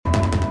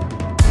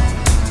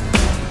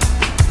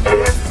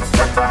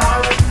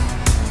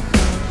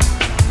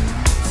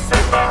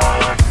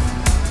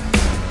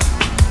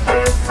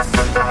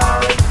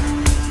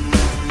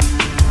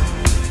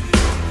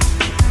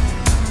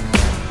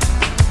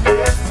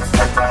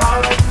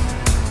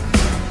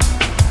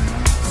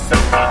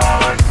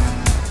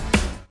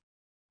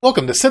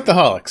Welcome to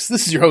Synthaholics.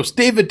 This is your host,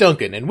 David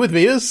Duncan, and with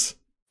me is...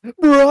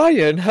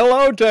 Brian.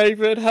 Hello,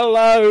 David.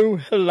 Hello.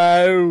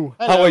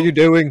 How are you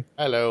doing?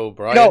 Hello,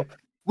 Brian.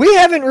 We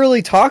haven't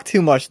really talked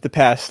too much the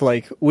past,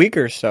 week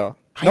or so.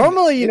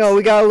 Normally,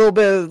 we got a little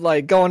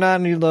bit, going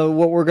on,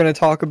 what we're going to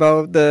talk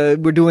about.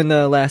 We're doing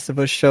the Last of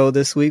Us show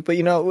this week, but,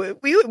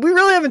 we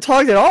really haven't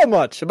talked at all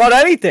much about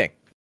anything.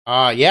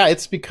 Yeah,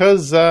 it's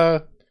because,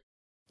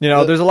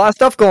 there's a lot of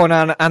stuff going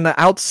on the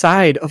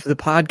outside of the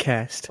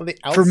podcast.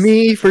 For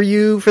me, for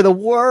you, for the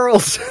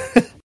world.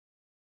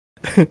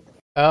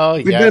 Oh,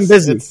 We've been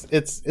busy.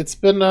 It's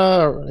been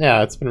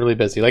really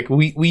busy.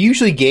 We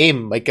usually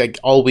game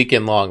all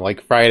weekend long,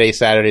 like Friday,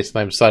 Saturday,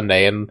 sometimes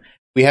Sunday, and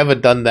we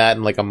haven't done that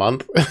in a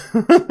month.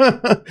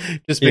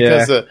 Just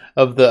because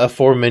of the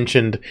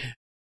aforementioned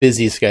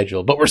busy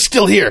schedule. But we're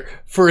still here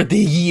for the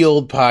Ye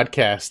Olde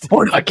podcast.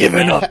 We're not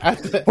giving up.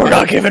 We're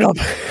not giving up.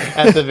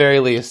 At the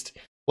very least.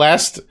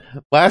 Last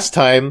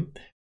time,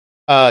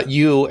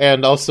 you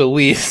and also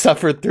we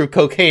suffered through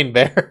Cocaine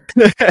Bear.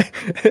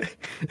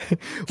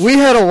 We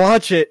had to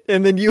watch it,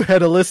 and then you had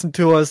to listen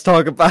to us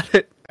talk about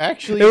it.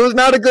 Actually, it was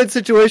not a good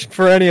situation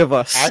for any of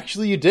us.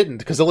 Actually, you didn't,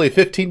 because only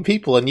 15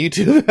 people on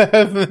YouTube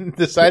have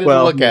decided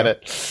to look at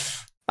it.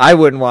 I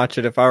wouldn't watch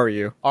it if I were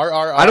you.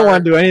 RRR. I don't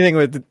want to do anything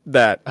with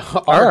that.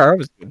 RRR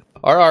was good.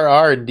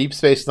 RRR and Deep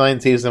Space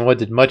Nine Season 1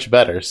 did much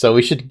better, so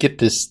we should get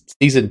to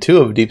Season 2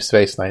 of Deep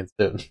Space Nine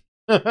soon.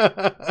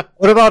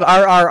 What about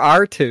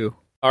RRR2?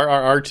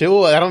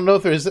 RRR2? I don't know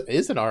if there is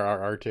an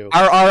RRR2.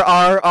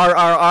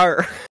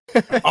 RRR.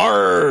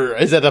 R.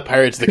 Is that a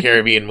Pirates of the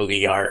Caribbean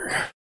movie? R.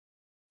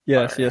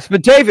 Yes.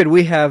 But David,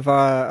 we have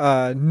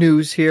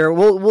news here.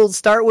 We'll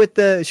start with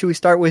should we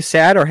start with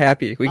sad or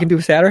happy? We can do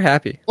sad or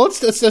happy. Let's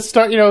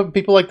start.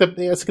 People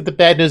let's get the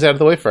bad news out of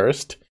the way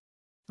first.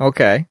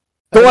 Okay.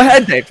 Go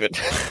ahead, David.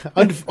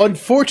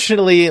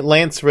 Unfortunately,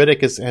 Lance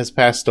Reddick has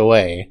passed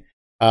away.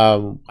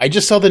 I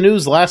just saw the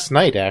news last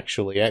night,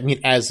 actually. I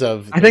mean, I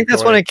think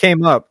that's when it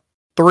came up.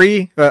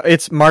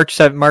 It's March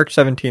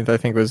 17th, I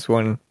think, was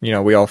when,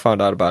 we all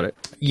found out about it.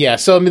 Yeah,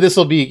 so, this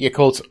will be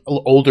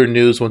older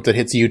news once it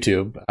hits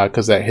YouTube,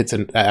 because that hits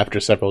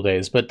after several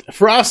days. But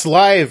for us,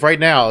 live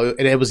right now,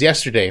 and it was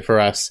yesterday for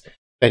us,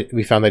 that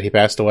we found that he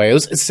passed away.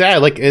 It's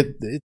sad,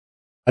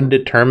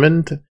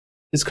 undetermined,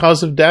 his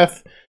cause of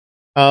death.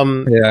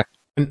 Yeah.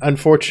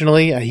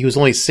 Unfortunately, he was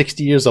only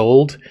 60 years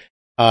old.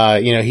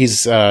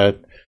 He's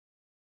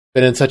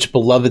been in such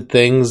beloved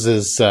things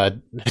as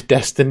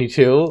Destiny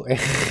 2,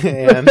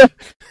 and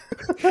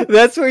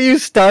that's where you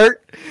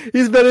start.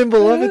 He's been in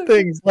beloved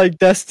things like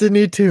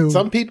Destiny 2.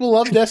 Some people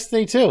love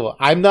Destiny 2.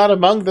 I'm not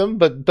among them,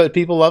 but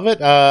people love it.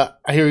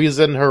 Here he's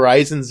in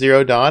Horizon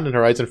Zero Dawn and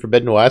Horizon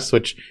Forbidden West,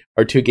 which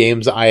are two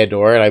games I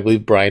adore, and I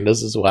believe Brian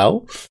does as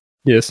well.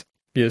 Yes.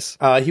 He was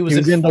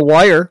in The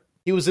Wire.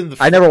 He was in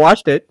I never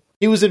watched it.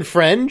 He was in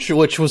Fringe,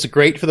 which was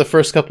great for the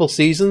first couple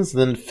seasons,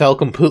 then fell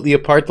completely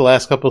apart the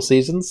last couple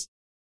seasons.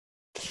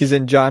 He's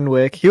in John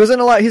Wick. He's in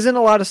a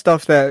lot of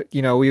stuff that,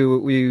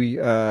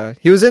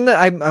 he was in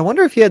I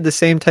wonder if he had the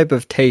same type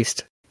of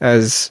taste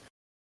as,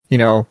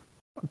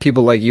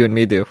 people like you and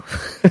me do.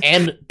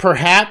 And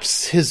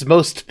perhaps his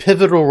most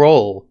pivotal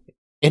role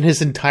in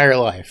his entire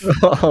life.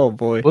 Oh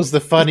boy. Was the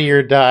Funny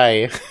or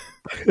Die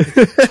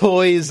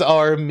Toys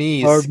R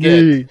Me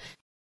skit.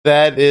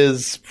 That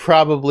is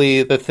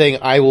probably the thing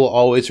I will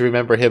always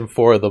remember him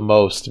for the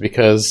most,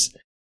 because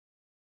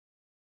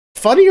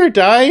Funny or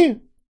Die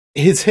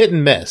is hit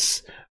and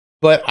miss,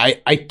 but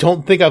I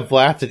don't think I've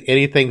laughed at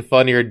anything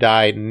Funny or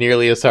Die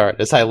nearly as hard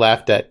as I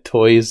laughed at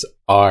Toys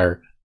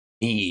R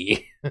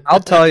Me.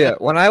 I'll tell you,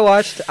 when I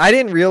watched, I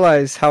didn't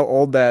realize how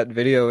old that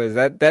video is.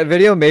 That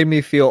video made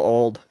me feel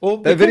old. Well,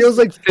 that video's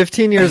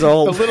 15 years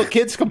old. The little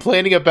kids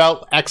complaining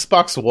about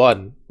Xbox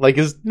One.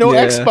 There's no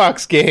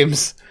Xbox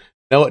games.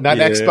 No, not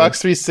Xbox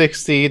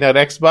 360, not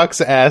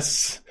Xbox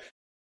S.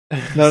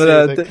 None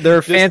of that. There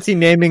are fancy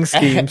naming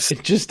schemes.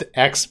 Just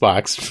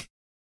Xbox.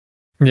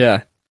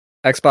 Yeah.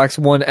 Xbox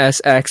One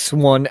S, X,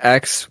 One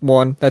X,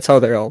 One. That's how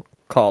they're all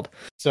called.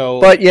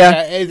 So, but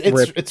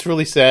it's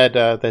really sad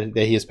that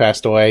he has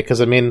passed away, because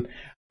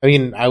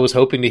I was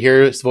hoping to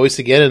hear his voice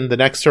again in the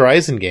next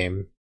Horizon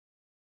game.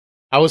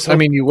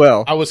 You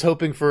will. I was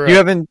hoping for.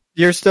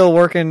 You're still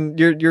working.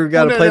 You're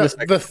got to play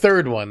the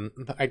third one.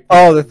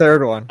 The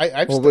third one.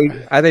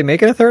 Are they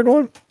making a third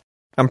one?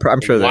 I'm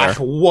sure they are.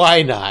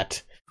 Why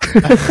not?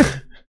 We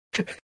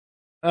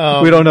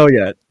don't know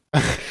yet.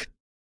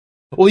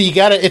 Well,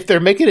 if they're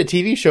making a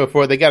TV show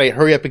for it, they gotta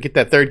hurry up and get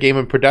that third game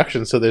in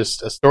production, so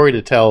there's a story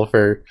to tell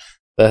for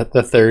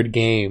the third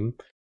game.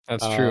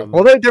 That's true.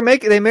 Well, they're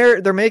making that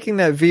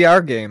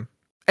VR game,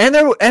 and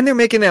they're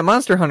making that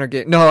Monster Hunter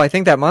game. No, I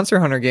think that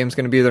Monster Hunter game is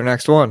going to be their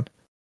next one.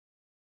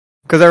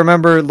 Because I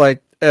remember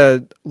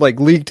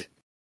leaked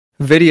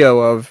video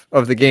of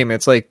the game.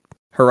 It's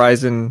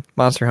Horizon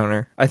Monster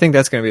Hunter. I think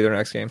that's going to be their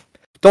next game.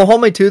 Don't hold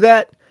me to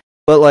that,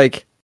 but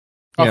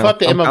I thought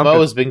the MMO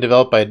was being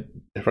developed by a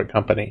different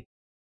company.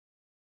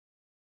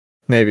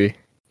 Maybe.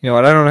 You know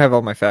what? I don't have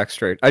all my facts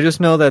straight. I just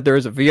know that there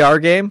is a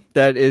VR game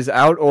that is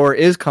out or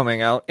is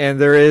coming out,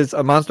 and there is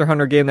a Monster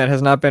Hunter game that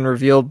has not been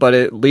revealed, but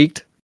it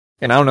leaked,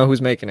 and I don't know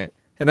who's making it.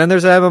 And then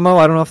there's an MMO.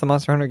 I don't know if the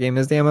Monster Hunter game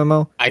is the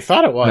MMO. I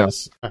thought it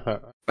was. No.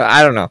 But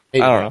I don't know.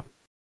 Maybe. I don't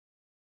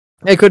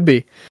know. It could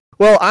be.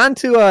 Well, on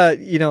to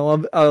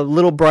a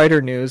little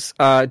brighter news.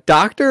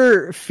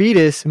 Dr.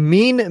 Fetus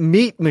Mean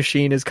Meat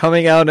Machine is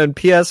coming out on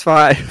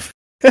PS5.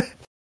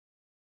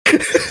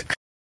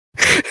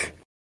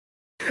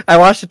 I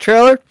watched the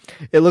trailer.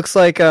 It looks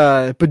like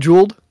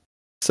Bejeweled.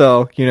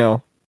 So,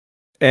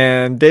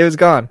 and David's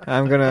gone.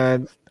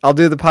 I'll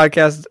do the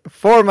podcast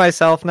for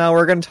myself now.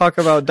 We're going to talk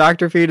about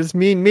Dr. Fetus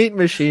Mean Meat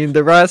Machine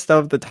the rest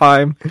of the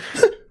time.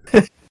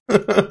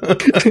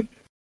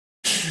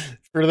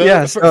 For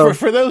those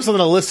on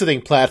the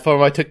listening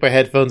platform, I took my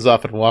headphones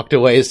off and walked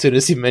away as soon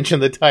as he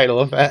mentioned the title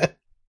of that.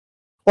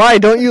 Why?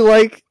 Don't you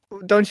like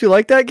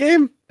that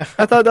game?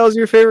 I thought that was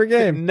your favorite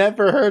game.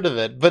 Never heard of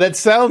it, but it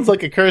sounds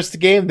like a cursed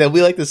game that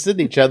we like to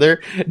send each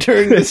other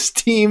during the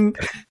Steam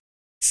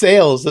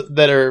sales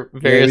that are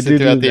various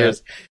throughout the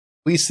years.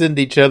 We send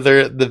each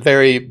other the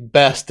very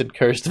best and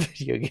cursed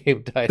video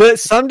game titles. But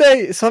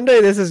someday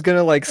this is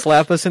gonna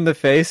slap us in the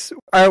face.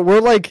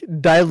 We're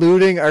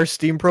diluting our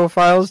Steam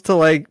profiles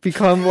to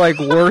become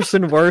worse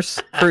and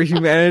worse for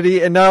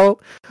humanity. And now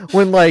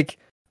when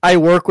I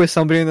work with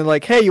somebody and they're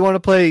like, hey, you want to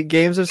play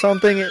games or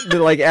something?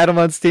 They add them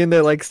on Steam.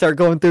 They start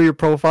going through your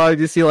profile.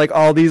 You see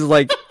all these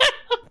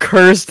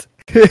cursed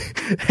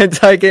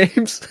hentai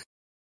games.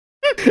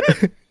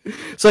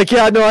 It's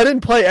yeah, no, I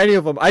didn't play any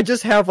of them. I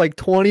just have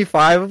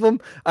 25 of them.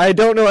 I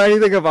don't know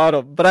anything about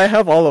them, but I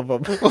have all of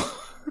them.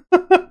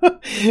 Well,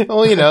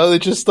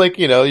 it's just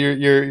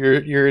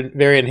your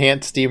very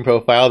enhanced Steam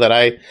profile that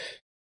I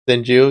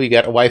send you. You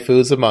got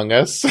Waifus Among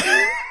Us.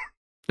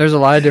 There's a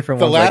lot of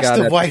different ones. Last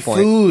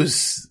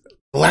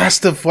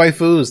of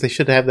Waifus. They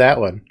should have that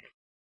one.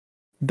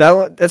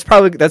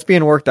 That's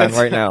being worked on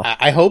right now.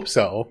 I hope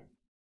so.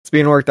 It's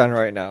being worked on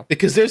right now.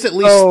 Because there's at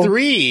least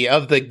 3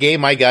 of the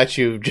game I got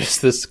you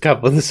just this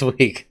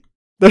week.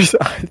 There's a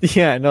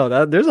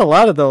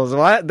lot of those.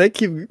 Why they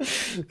keep going with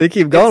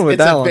that one. It's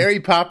a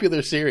very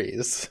popular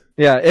series.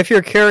 Yeah, if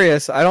you're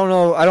curious, I don't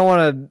know. I don't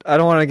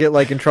want to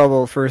get in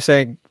trouble for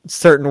saying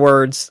certain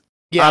words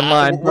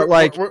online. But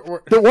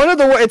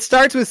it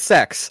starts with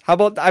sex. How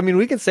about? I mean,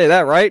 we can say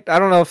that, right? I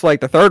don't know if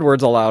the third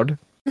word's allowed.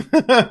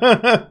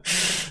 I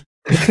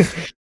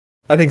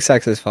think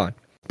sex is fun,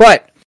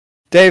 but.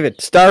 David,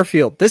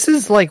 Starfield. This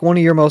is one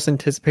of your most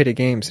anticipated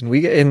games, and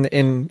we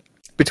in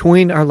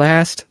between our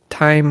last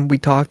time we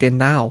talked and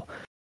now,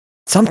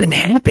 something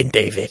happened,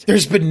 David.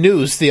 There's been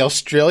news. The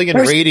Australian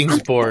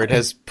Ratings Board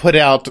has put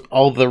out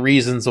all the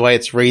reasons why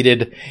it's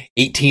rated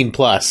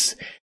 18+,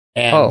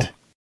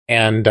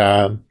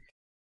 and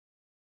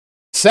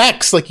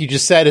sex, like you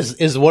just said,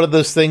 is one of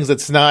those things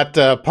that's not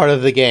part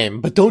of the game.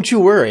 But don't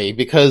you worry,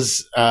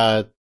 because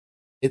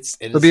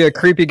It'll be a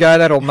creepy guy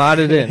that'll mod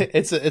it in.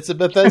 It's a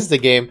Bethesda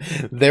game.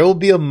 There will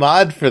be a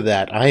mod for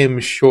that, I am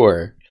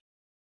sure.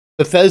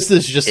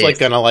 Bethesda's just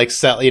gonna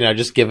sell,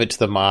 just give it to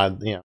the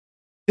mod,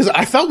 Because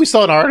I thought we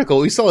saw an article.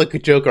 We saw a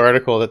joke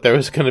article that there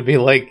was gonna be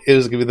it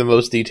was gonna be the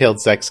most detailed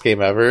sex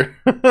game ever.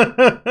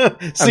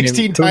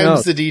 16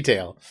 times the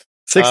detail.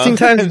 16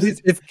 times.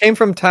 It came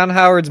from Tom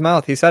Howard's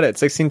mouth. He said it.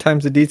 16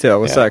 times the detail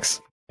with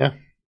sex. Yeah.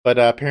 But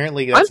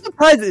apparently, I'm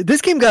surprised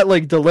this game got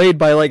delayed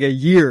by a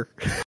year.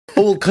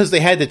 Oh, because they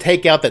had to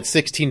take out that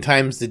 16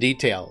 times the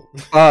detail.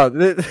 Now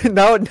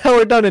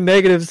we're down to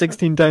negative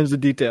 16 times the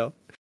detail.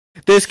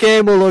 This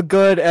game will look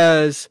good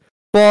as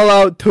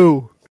Fallout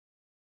 2.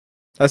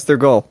 That's their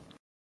goal.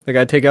 They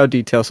gotta take out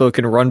detail so it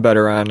can run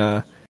better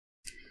on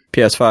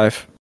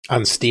PS5,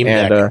 on Steam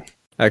and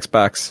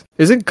Xbox.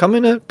 Is it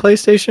coming to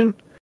PlayStation?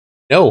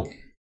 No.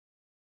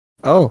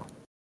 Oh.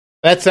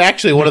 That's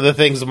actually one of the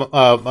things,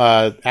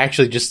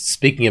 actually just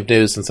speaking of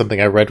news and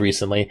something I read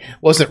recently,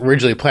 wasn't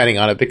originally planning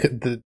on it,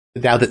 because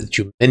now that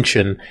you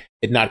mention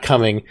it not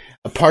coming,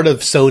 a part of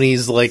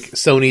Sony's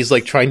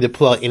trying to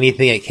pull out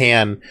anything it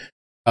can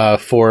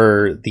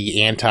for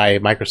the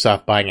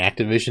anti-Microsoft buying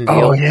Activision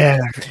deal. Oh, yeah.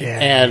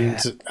 And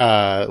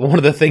one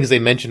of the things they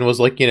mentioned was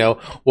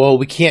well,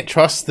 we can't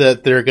trust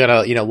that they're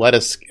gonna, let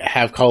us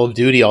have Call of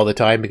Duty all the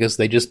time because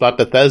they just bought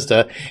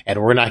Bethesda,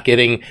 and we're not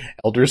getting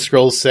Elder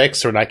Scrolls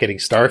 6, we're not getting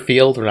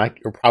Starfield,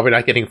 we're probably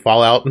not getting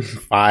Fallout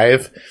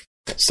 5.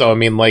 So I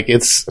mean,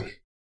 it's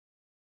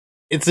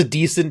a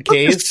decent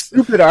case. That's a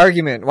stupid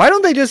argument. Why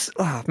don't they just?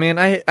 Oh, man,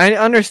 I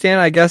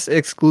understand. I guess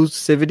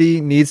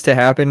exclusivity needs to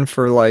happen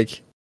for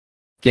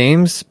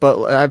games,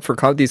 but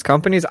for these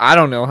companies, I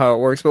don't know how it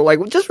works.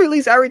 But just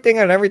release everything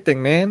on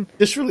everything, man.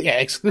 Just really,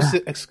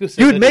 exclusive.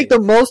 You would make the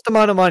most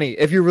amount of money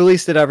if you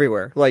released it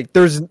everywhere.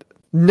 There's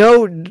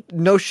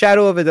no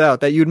shadow of a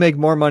doubt that you'd make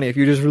more money if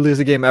you just release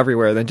a game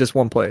everywhere than just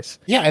one place.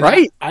 Yeah, and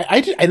right.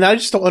 I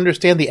just don't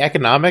understand the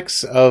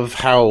economics of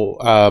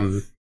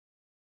how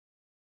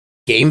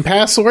Game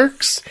Pass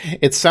works.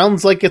 It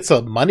sounds like it's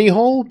a money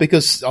hole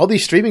because all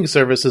these streaming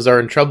services are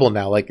in trouble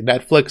now.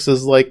 Netflix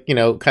is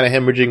kind of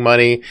hemorrhaging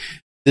money.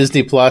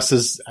 Disney Plus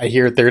is, I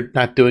hear they're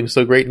not doing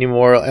so great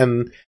anymore,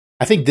 and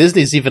I think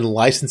Disney's even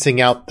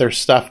licensing out their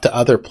stuff to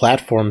other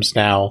platforms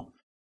now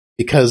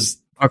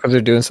because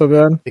they're doing so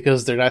bad.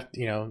 Because they're not,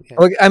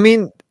 Like, I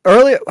mean,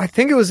 earlier, I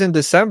think it was in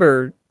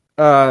December.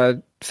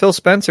 Phil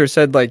Spencer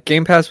said like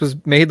Game Pass was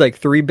made like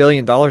 $3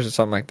 billion or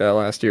something like that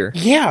last year.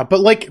 Yeah, but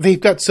like they've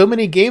got so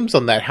many games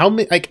on that.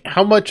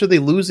 How much are they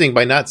losing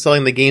by not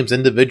selling the games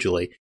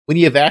individually when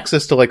you have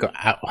access to like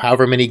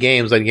however many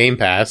games on Game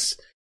Pass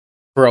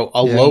for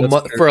a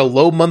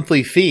low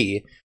monthly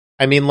fee?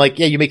 I mean, like,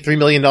 yeah, you make $3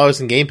 million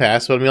in Game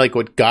Pass, but I mean, like,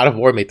 what God of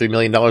War made $3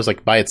 million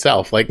like by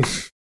itself, like.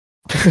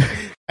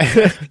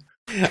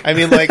 I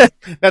mean, like,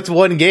 that's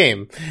one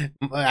game.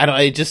 I don't.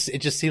 It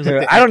just seems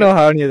like I don't know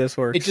how any of this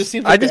works. It just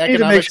seems like I just need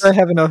to make sure I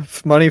have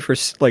enough money for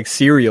like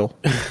cereal.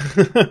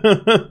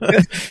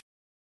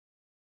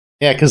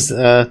 Yeah, because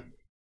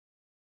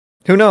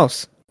who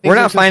knows? We're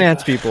not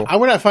finance people.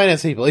 We're not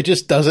finance people. It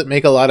just doesn't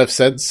make a lot of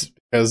sense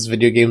because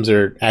video games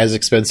are as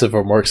expensive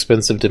or more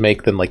expensive to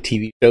make than like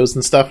TV shows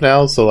and stuff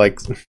now. So like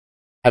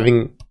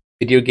having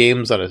video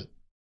games on a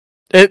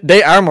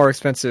they are more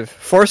expensive.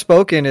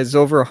 Forspoken is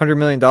over $100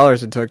 million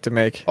it took to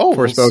make. Oh,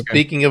 Forspoken. Well,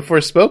 speaking of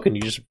Forspoken,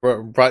 you just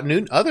brought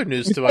other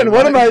news to my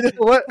mind.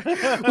 What?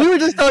 We were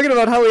just talking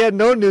about how we had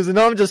no news, and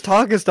now I'm just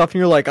talking stuff, and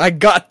you're like, "I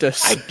got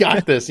this. I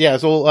got this." Yeah.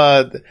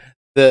 So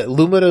the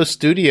Luminous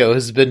Studio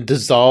has been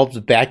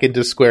dissolved back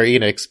into Square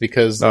Enix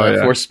because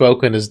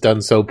Forspoken has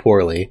done so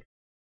poorly.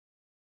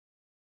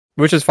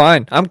 Which is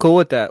fine. I'm cool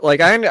with that.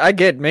 Like, I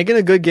get making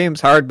a good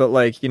game's hard, but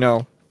like,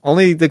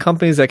 only the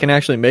companies that can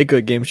actually make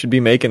good games should be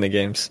making the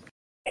games.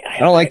 I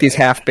don't like these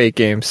half-baked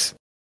games.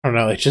 I don't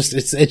know. It's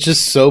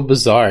just so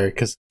bizarre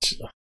because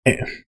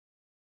it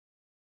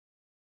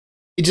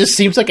just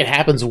seems like it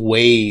happens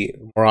way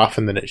more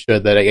often than it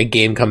should. That a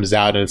game comes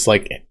out and it's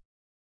like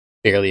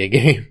barely a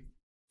game.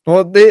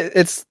 Well,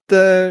 it's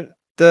the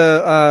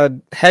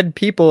head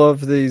people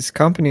of these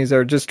companies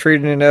are just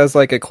treating it as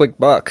like a quick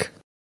buck.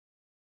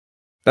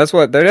 That's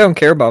what they don't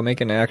care about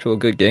making an actual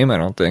good game. I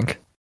don't think.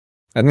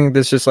 I think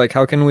that's just like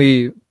how can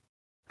we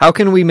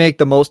make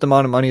the most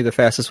amount of money the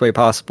fastest way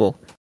possible?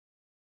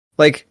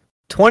 Like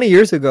 20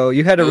 years ago,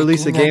 you had to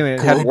release a game and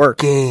it had to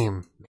work.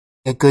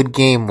 A good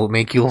game will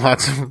make you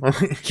lots of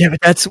money. Yeah, but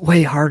that's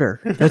way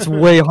harder. That's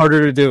way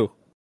harder to do.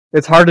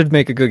 It's harder to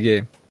make a good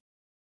game.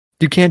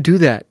 You can't do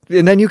that.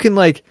 And then you can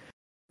like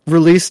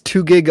release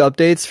 2 gig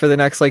updates for the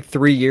next like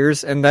 3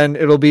 years, and then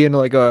it'll be in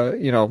like a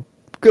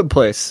good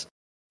place.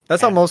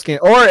 That's how most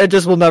games, or it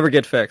just will never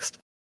get fixed.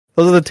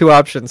 Those are the two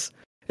options.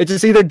 It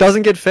just either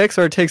doesn't get fixed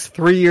or it takes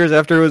 3 years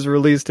after it was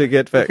released to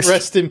get fixed.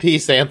 Rest in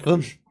peace,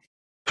 Anthem.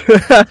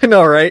 I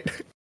know, right?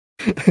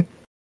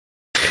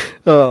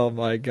 Oh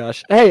my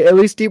gosh. Hey, at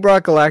least Deep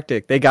Rock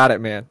Galactic, they got it,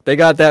 man. They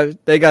got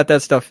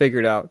that stuff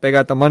figured out. They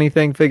got the money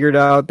thing figured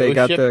out. They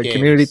got the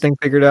community thing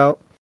figured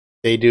out.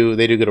 They do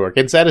good work.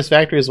 And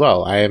Satisfactory as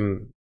well. I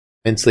am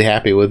immensely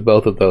happy with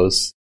both of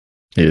those.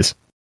 Yes.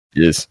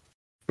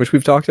 Which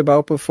we've talked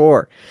about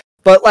before.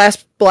 But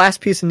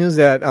last piece of news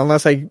that,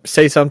 unless I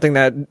say something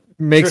that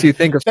makes you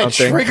think of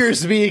something. That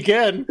triggers me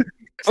again.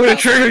 I'm going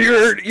to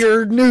trigger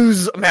your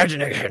news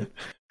imagination.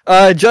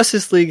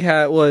 Justice League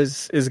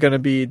is going to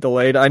be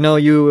delayed. I know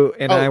you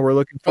and I were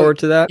looking forward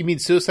to that. You mean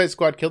Suicide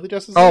Squad killed the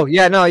Justice League? Oh,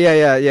 yeah, no,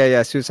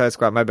 yeah. Suicide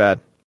Squad, my bad.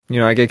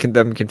 I get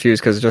them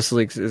confused because Justice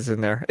League is in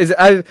there.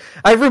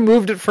 I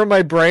removed it from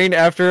my brain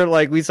after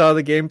we saw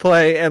the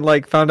gameplay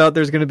and found out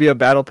there's going to be a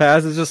battle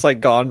pass. It's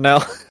just gone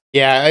now.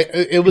 Yeah,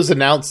 it was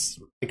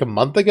announced a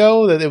month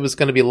ago that it was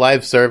going to be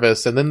live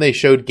service, and then they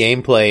showed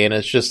gameplay, and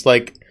it's just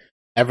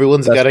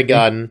everyone's got a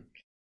gun,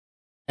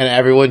 and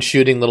everyone's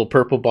shooting little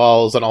purple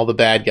balls on all the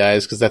bad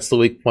guys because that's the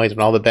weak point on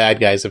all the bad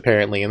guys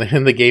apparently. And then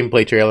in the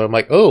gameplay trailer, I'm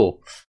like, oh,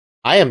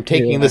 I am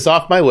taking this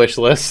off my wish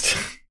list.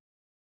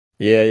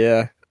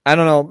 Yeah. I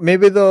don't know.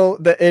 Maybe though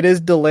that it is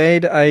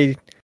delayed. I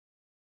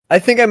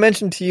think I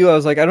mentioned to you, I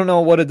was like, I don't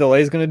know what a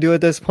delay is going to do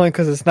at this point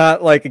because it's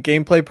not a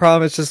gameplay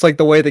problem. It's just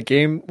the way the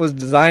game was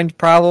designed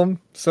problem.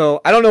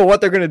 So I don't know what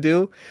they're going to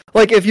do.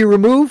 If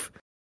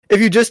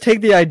you just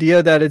take the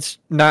idea that it's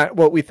not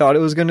what we thought it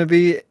was going to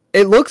be,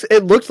 it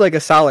looks like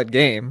a solid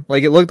game.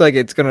 It looked like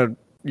it's going to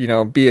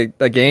be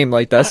a game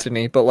like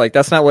Destiny, but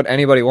that's not what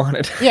anybody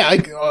wanted. Yeah, I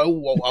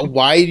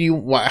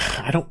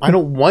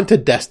don't want a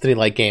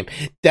Destiny-like game.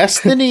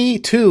 Destiny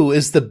 2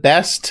 is the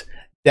best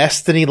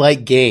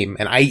Destiny-like game,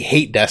 and I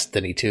hate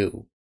Destiny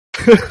 2.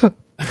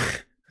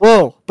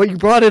 Whoa, but you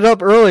brought it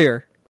up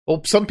earlier.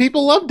 Well, some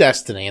people love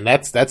Destiny, and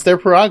that's their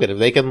prerogative.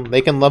 They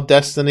can love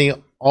Destiny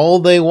all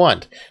they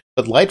want.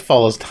 But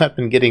Lightfall has not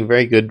been getting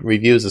very good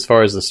reviews as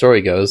far as the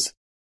story goes.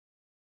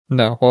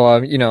 No,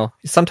 well,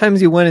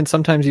 sometimes you win and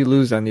sometimes you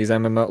lose on these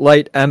MMO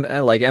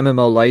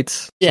MMO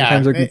lights.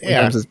 Yeah,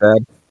 sometimes it's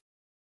bad.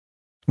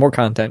 More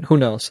content, who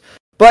knows?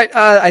 But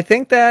I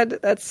think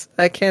that's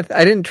I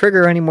didn't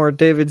trigger any more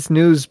David's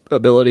news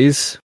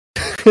abilities.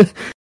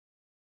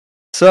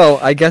 So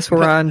I guess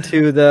we're on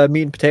to the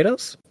meat and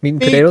potatoes. Meat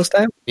and potatoes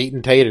time. Meat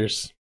and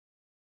taters.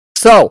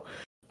 So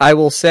I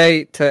will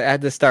say to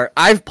at the start,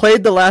 I've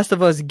played the Last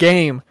of Us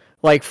game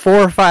like 4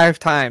 or 5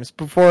 times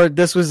before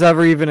this was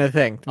ever even a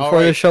thing.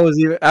 Before the show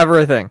was ever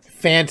a thing.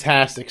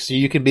 Fantastic. So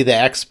you can be the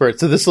expert.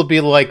 So this will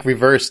be like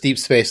reverse Deep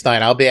Space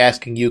Nine. I'll be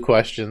asking you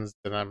questions,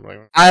 and I'm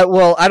like, I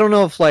don't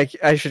know if like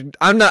I should.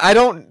 I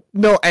don't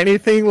know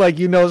anything like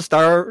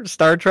Star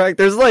Trek.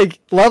 There's like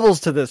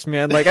levels to this,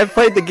 man. Like I've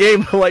played the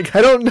game, but like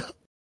I don't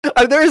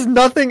know. There's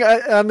nothing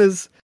on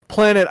this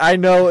planet I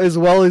know as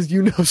well as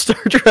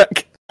Star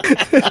Trek.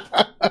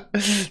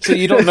 So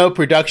you don't know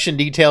production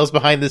details,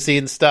 behind the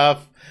scenes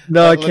stuff.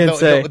 No, I can't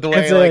say. I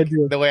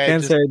do.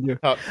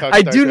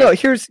 I do know.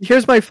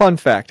 Here's my fun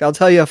fact. I'll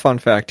tell you a fun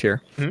fact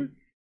here. Hmm?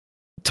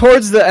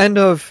 Towards the end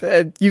of,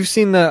 you've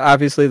seen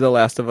obviously the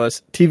Last of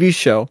Us TV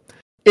show.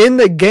 In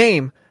the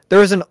game,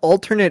 there is an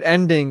alternate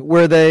ending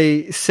where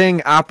they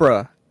sing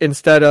opera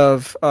instead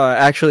of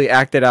actually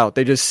act it out.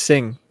 They just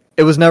sing.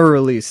 It was never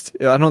released.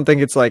 I don't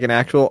think it's like an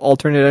actual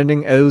alternate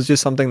ending. It was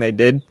just something they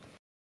did.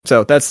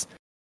 So that's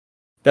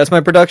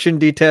my production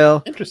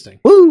detail. Interesting.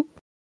 Woo!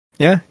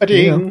 Yeah.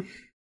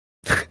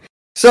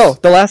 So,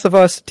 The Last of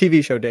Us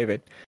TV show,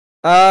 David.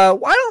 Why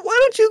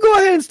don't you go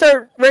ahead and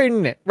start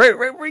rating it? Right,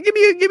 give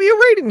me a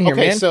rating here,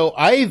 man. Okay, so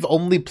I've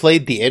only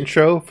played the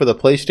intro for the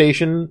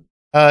PlayStation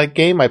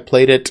game. I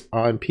played it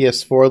on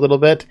PS4 a little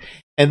bit,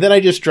 and then I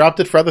just dropped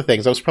it for other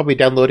things. I was probably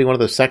downloading one of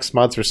those sex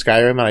mods for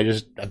Skyrim, and I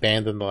just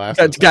abandoned the last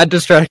one. Got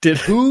distracted.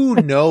 Who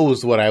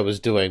knows what I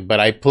was doing, but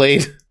I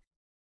played...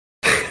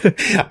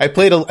 I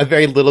played a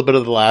very little bit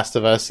of The Last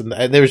of Us, and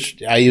I was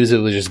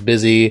just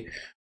busy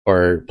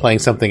or playing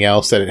something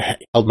else that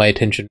held my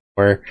attention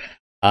more.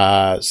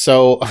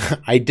 So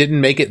I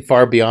didn't make it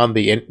far beyond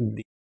the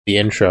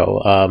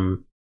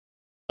intro.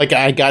 Like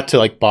I got to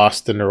like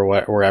Boston or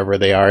wherever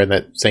they are in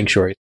that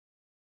sanctuary,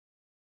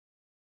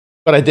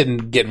 but I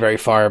didn't get very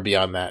far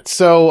beyond that.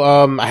 So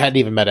I hadn't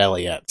even met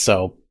Ellie yet.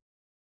 So.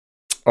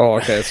 Oh,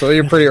 okay. So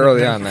you're pretty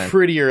early on then.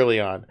 Pretty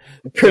early on.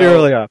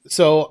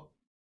 So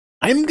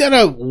I'm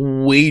gonna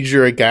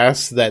wager a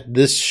guess that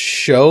this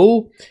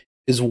show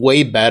is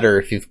way better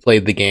if you've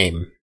played the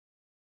game.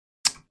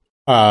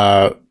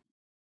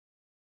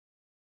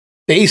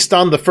 Based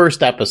on the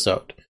first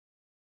episode.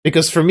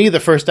 Because for me, the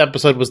first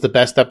episode was the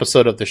best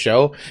episode of the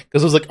show.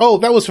 Because it was like, oh,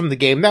 that was from the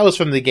game, that was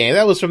from the game,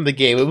 that was from the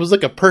game. It was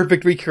like a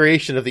perfect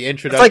recreation of the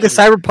introduction. It's like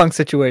a cyberpunk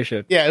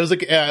situation. Yeah, it was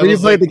like... when you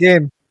played the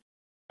game.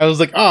 I was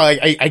like, oh,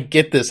 I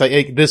get this.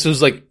 This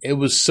was like, it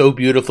was so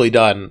beautifully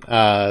done.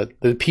 The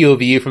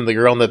POV from the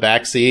girl in the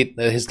backseat,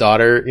 his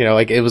daughter,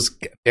 like it was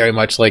very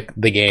much like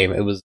the game.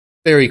 It was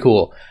very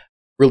cool.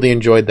 Really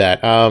enjoyed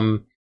that.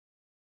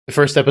 The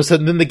first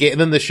episode, and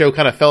then the show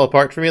kind of fell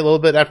apart for me a little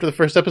bit after the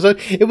first episode.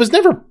 It was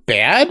never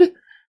bad.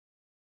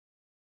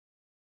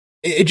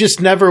 It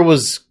just never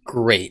was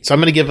great. So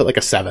I'm going to give it like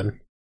a 7.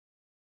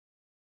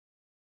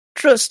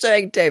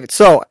 Interesting, David.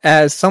 So,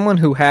 as someone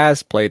who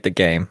has played the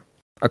game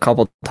a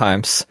couple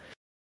times,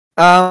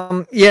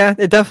 yeah,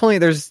 it definitely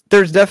this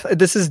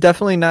is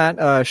definitely not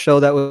a show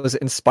that was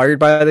inspired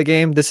by the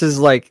game. This is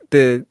like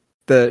the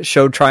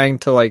show trying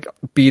to like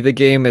be the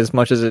game as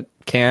much as it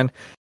can.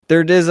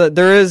 They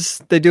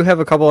do have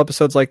a couple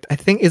episodes, like I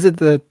think, is it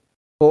the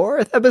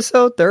third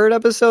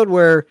episode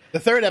where the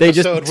third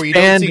episode where you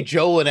don't see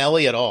Joel and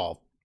Ellie at all.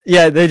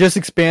 Yeah, they just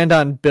expand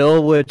on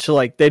Bill, which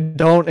like they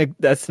don't.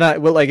 That's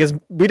not what like is.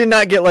 We did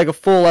not get like a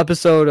full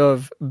episode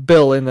of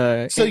Bill in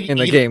the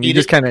game.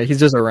 He's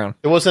just around.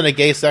 There wasn't a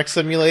gay sex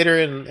simulator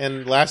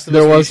in Last of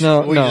Us. There was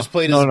no. We just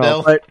played as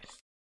Bill. But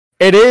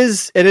it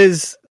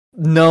is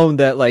known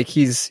that like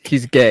he's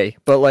gay,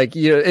 but like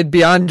it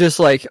beyond just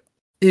like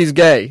he's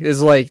gay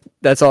is like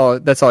that's all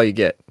you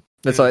get.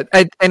 That's all.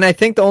 And I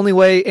think the only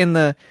way in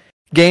the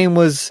game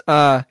was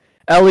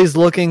Ellie's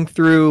looking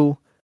through.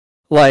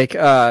 Like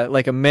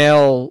a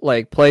male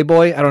like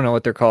Playboy. I don't know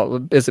what they're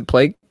called. Is it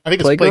Play? I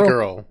think it's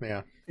Playgirl.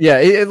 Yeah.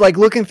 Yeah, like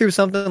looking through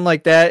something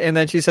like that, and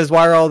then she says,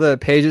 "Why are all the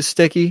pages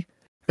sticky?"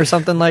 or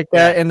something like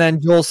that, and then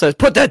Joel says,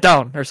 "Put that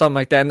down," or something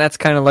like that, and that's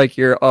kind of like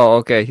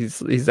okay, he's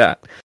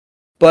that.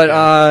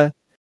 But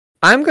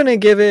I'm gonna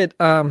give it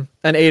an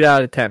 8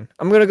 out of 10.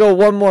 I'm gonna go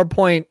one more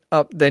point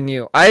up than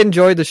you. I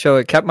enjoyed the show.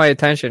 It kept my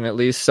attention at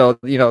least. So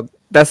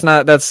that's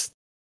a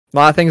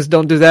lot of things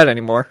don't do that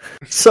anymore.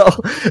 So.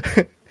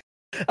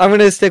 I'm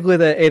gonna stick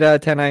with an 8 out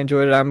of 10. I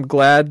enjoyed it. I'm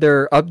glad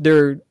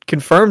they're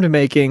confirmed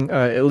making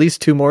at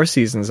least 2 more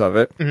seasons of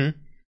it. Mm-hmm.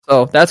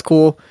 So that's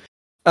cool.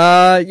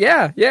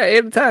 Yeah, 8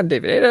 out of 10,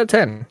 David. 8 out of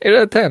 10. 8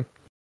 out of 10.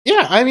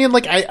 Yeah, I mean,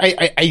 like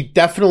I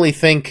definitely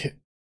think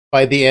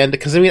by the end,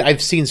 because I mean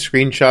I've seen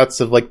screenshots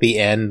of like the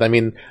end. I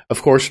mean,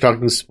 of course, we're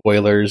talking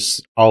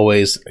spoilers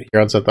always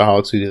here on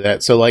Sunthaholics. We do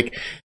that. So like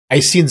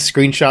I've seen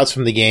screenshots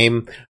from the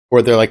game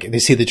where they're like they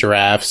see the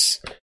giraffes.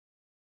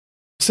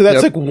 So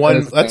that's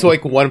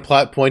one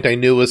plot point I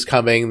knew was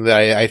coming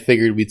that I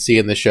figured we'd see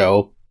in the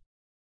show.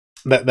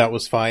 That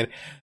was fine.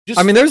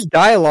 There's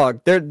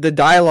dialogue. The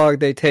dialogue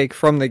they take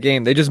from the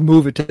game, they just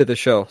move it to the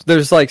show.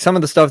 There's like some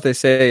of the stuff they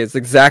say is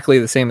exactly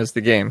the same as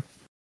the game.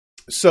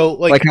 So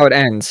like how it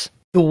ends.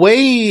 The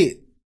way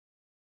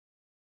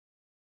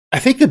I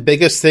think the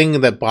biggest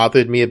thing that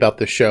bothered me about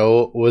the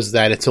show was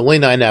that it's only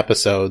 9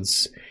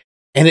 episodes,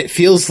 and it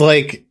feels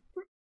like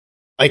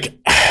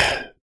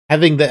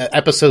having the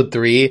episode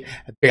 3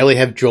 barely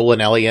have Joel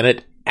and Ellie in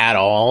it at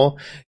all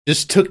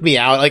just took me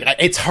out. Like,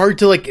 it's hard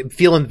to like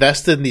feel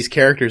invested in these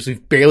characters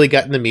we've barely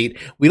gotten to meet.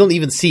 We don't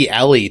even see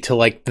Ellie till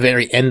like the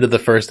very end of the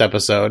first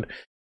episode.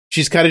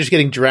 She's kind of just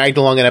getting dragged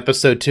along in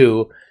episode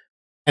 2,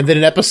 and then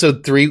in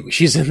episode 3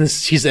 she's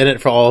in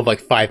it for all of like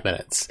 5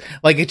 minutes.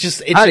 Like,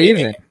 not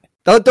even.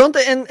 Don't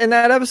they in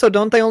that episode?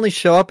 Don't they only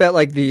show up at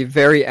like the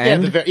very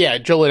end? Yeah,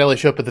 Joel and Ellie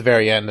show up at the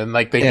very end, and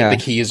like they get the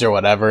keys or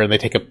whatever, and they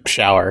take a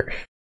shower.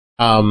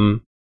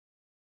 And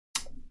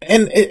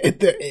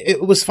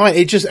it was fine.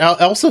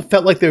 I also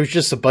felt like there was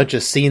just a bunch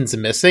of scenes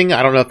missing.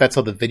 I don't know if that's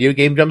how the video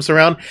game jumps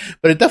around,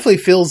 but it definitely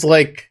feels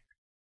like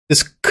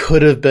this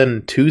could have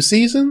been 2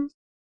 seasons.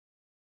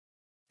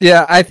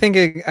 Yeah, I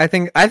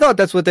thought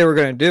that's what they were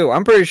going to do.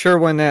 I'm pretty sure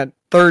when that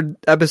 3rd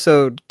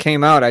episode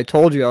came out, I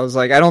told you, I was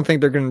like, I don't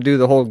think they're going to do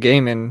the whole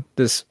game in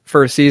this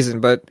first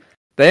season, but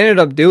they ended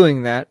up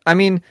doing that. I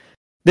mean,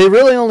 they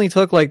really only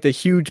took like the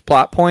huge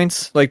plot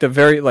points, like the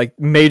very like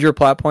major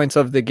plot points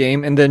of the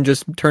game, and then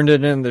just turned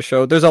it into the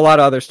show. There's a lot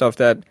of other stuff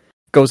that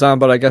goes on,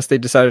 but I guess they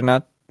decided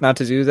not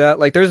to do that.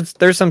 Like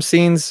there's some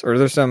scenes, or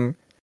there's some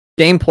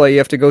gameplay you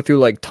have to go through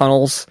like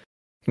tunnels,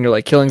 and you're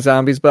like killing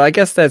zombies, but I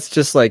guess that's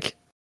just like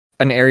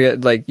an area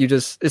like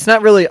it's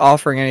not really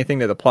offering anything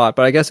to the plot,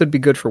 but I guess it'd be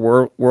good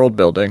for world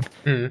building.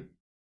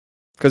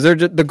 Because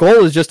the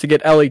goal is just to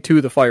get Ellie to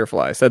the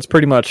Fireflies. That's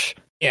pretty much.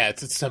 Yeah,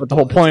 it's simple. The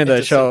whole point of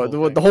the show.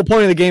 The whole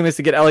point of the game is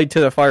to get Ellie to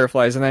the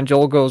Fireflies, and then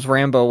Joel goes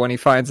Rambo when he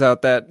finds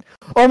out that,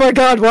 oh my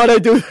god, why'd I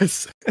do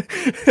this?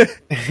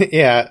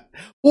 Yeah.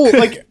 Well,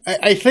 like,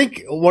 I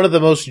think one of the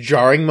most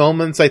jarring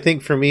moments, I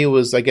think, for me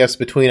was, I guess,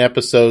 between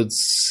episodes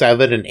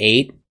 7 and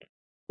 8,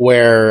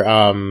 where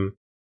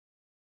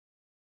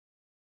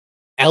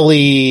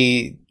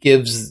Ellie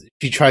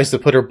she tries to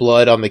put her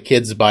blood on that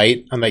kid's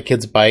bite,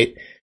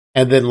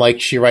 and then,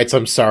 like, she writes,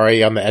 I'm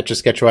sorry, on the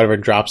Etch-a-Sketch or whatever,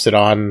 and drops it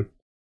on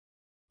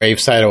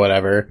gravesite or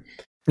whatever.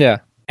 Yeah.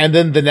 And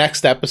then the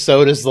next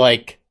episode is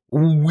like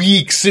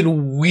weeks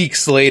and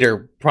weeks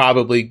later,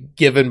 probably,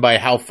 given by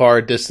how far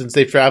distance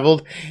they've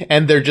traveled,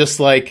 and they're just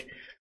like,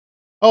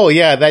 oh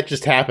yeah, that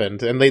just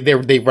happened. And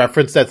they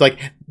reference that, like,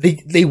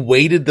 they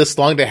waited this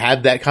long to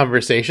have that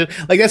conversation.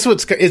 Like, that's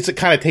what's kind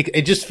of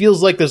it just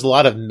feels like there's a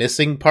lot of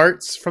missing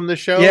parts from the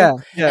show. Yeah.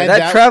 And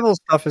that travel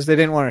stuff is they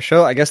didn't want to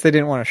show. I guess they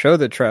didn't want to show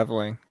the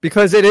traveling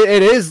because it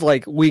is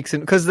like weeks,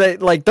 and because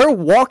they're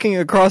walking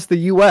across the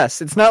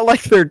U.S. It's not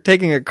like they're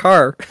taking a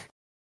car.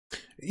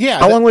 Yeah.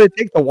 How long would it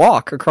take to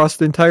walk across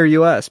the entire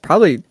U.S.?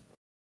 Probably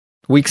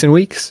weeks and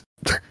weeks.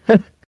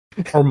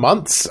 Or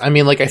months. I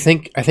mean, like, I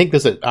think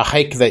there's a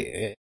hike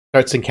that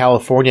starts in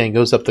California and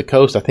goes up the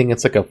coast. I think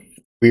it's like a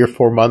 3 or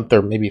 4 month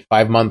or maybe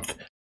 5 month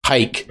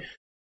hike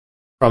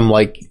from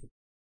like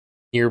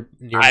near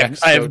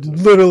Mexico. I have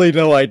literally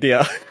no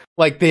idea.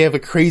 Like, they have a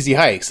crazy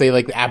hikes. They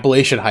like the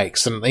Appalachian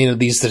hikes, and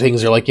these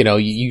things are like,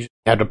 you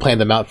have to plan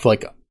them out for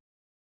like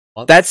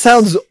months. That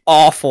sounds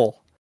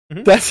awful.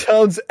 Mm-hmm. That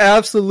sounds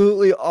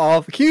absolutely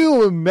awful. Can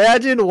you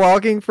imagine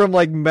walking from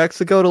like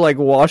Mexico to like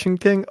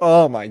Washington?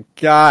 Oh my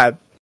god.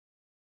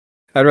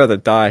 I'd rather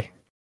die.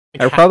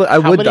 I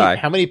would die.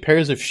 How many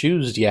pairs of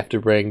shoes do you have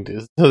to bring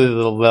so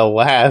they'll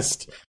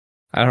last?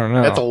 I don't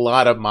know. That's a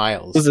lot of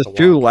miles. Does a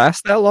shoe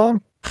last that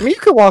long? I mean, you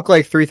could walk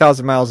like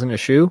 3,000 miles in a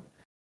shoe.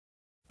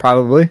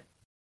 Probably.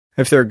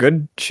 If they're a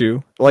good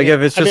shoe. Like, if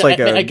it's just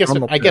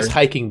I guess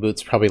hiking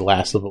boots probably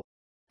last the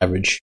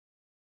average.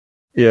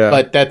 Yeah.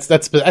 But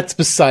that's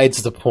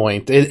besides the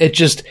point. It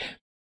just,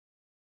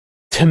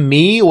 to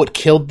me, what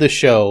killed the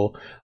show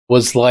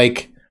was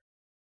like,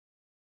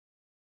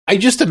 I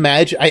just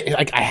imagine,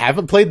 I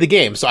haven't played the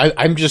game, so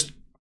I'm just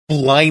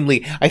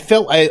blindly,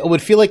 I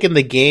would feel like in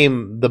the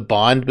game, the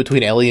bond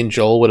between Ellie and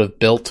Joel would have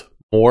built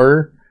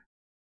more.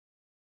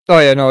 Oh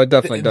yeah, no, it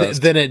definitely does.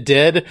 Than it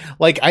did.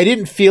 Like, I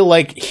didn't feel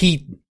like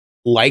he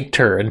liked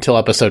her until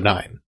episode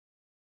 9.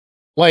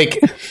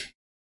 Like,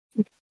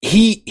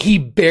 he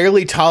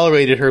barely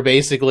tolerated her,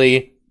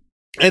 basically.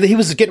 And he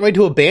was getting ready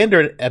to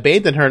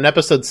abandon her in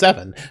episode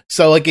 7.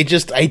 So, like,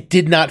 I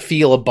did not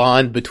feel a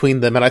bond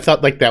between them, and I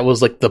thought, like, that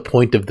was, like, the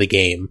point of the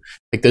game.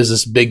 Like, there's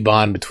this big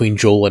bond between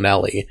Joel and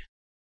Ellie.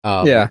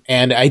 Yeah.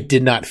 And I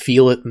did not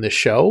feel it in the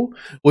show,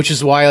 which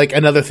is why, like,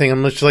 another thing,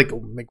 I'm just like,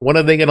 when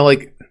are they gonna,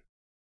 like,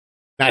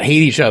 not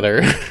hate each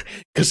other?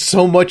 Because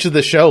so much of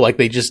the show, like,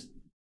 they just,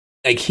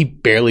 like, he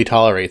barely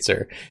tolerates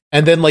her.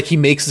 And then, like, he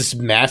makes this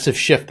massive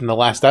shift in the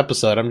last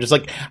episode. I'm just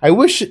like, I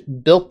wish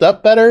it built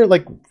up better,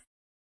 like,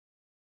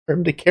 for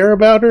him to care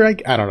about her. I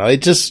don't know.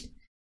 It just,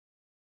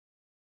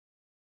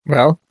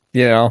 well,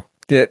 yeah,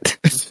 yeah,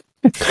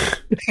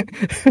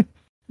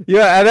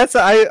 that's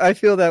I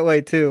feel that way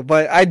too.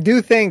 But I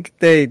do think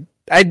they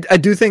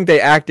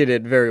acted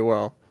it very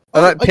well.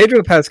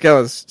 Pedro Pascal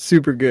is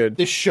super good.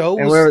 The show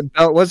was,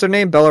 what's her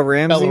name? Bella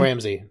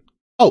Ramsey.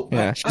 Oh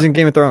yeah, she's in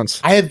Game of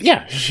Thrones.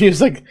 She was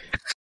like,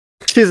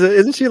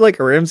 isn't she like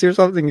a Ramsey or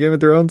something in Game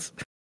of Thrones?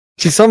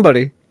 She's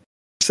somebody.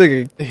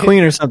 like a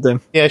queen or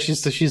something. Yeah,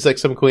 she's like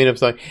some queen of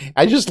something.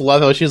 I just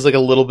love how she's like a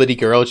little bitty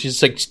girl.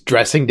 She's like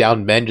dressing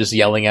down men, just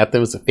yelling at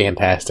them. It's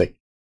fantastic.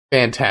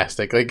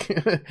 Like,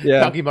 yeah,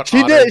 talking about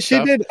she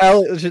did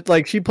Ellie,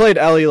 like she played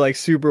Ellie like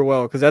super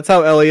well, because that's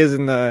how Ellie is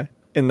in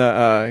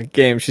the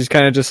game. She's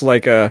kind of just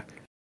like her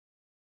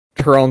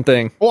own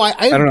thing. Well,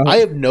 I don't know. I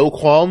have no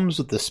qualms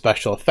with the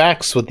special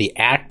effects, with the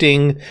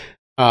acting,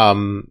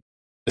 the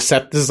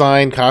set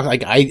design.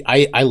 Like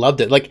I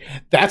loved it. Like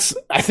I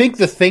think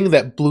the thing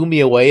that blew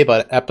me away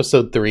about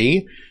episode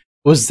 3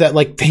 was that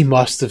like they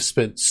must have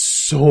spent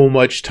so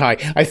much time.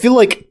 I feel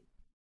like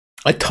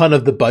a ton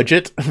of the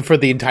budget for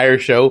the entire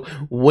show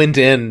went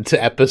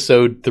into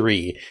episode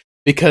 3,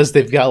 because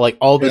they've got like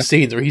all the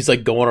scenes where he's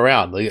like going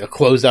around, like a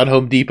closed down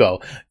Home Depot,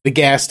 the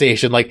gas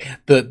station, like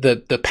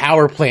the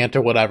power plant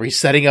or whatever. He's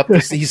setting up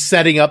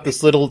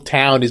this little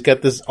town. He's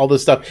got all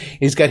this stuff.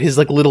 He's got his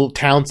like little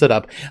town set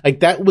up.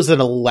 Like that was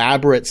an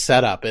elaborate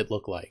setup. It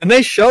looked like, and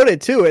they showed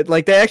it too. It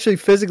like they actually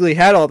physically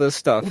had all this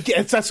stuff.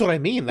 Yeah, that's what I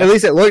mean. At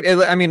least it looked.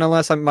 I mean,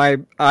 unless my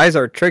eyes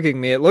are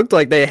tricking me, it looked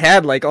like they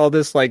had like all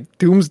this like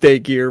doomsday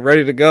gear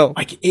ready to go.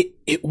 Like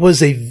it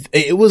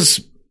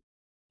was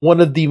one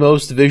of the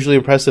most visually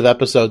impressive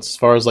episodes as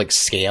far as like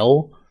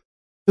scale.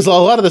 Because a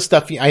lot of the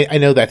stuff I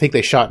know that I think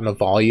they shot in a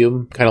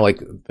volume, kind of like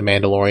The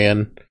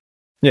Mandalorian.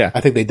 Yeah,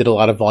 I think they did a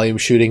lot of volume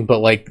shooting, but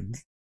like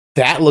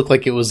that looked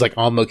like it was like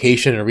on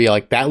location and real.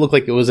 Like that looked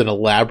like it was an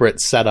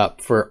elaborate setup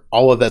for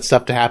all of that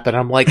stuff to happen.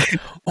 I'm like,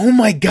 oh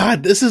my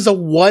god, this is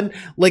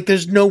like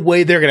there's no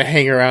way they're gonna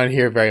hang around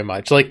here very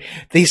much. Like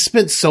they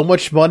spent so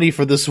much money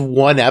for this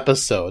one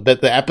episode, that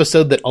the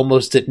episode that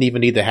almost didn't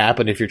even need to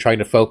happen if you're trying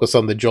to focus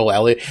on the Joel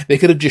Elliott. They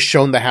could have just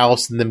shown the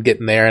house and them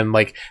getting there and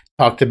like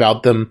talked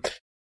about them,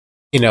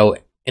 you know,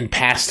 in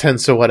past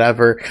tense or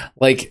whatever.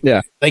 Like,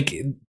 yeah, like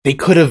they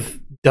could have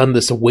done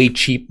this way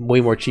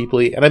more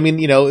cheaply. And I mean,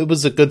 you know, it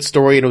was a good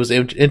story and it was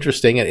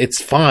interesting and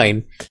it's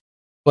fine,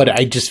 but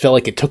I just felt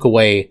like it took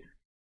away,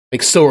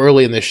 like so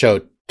early in the show,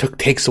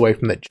 takes away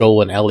from that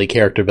Joel and Ellie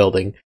character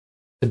building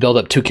to build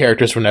up two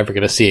characters we're never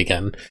going to see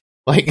again.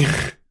 Like,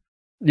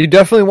 you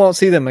definitely won't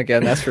see them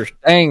again. That's for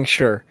dang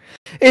sure.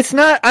 It's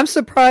not. I'm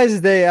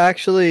surprised they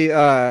actually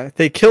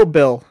they killed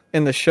Bill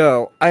in the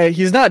show.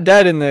 He's not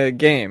dead in the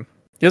game.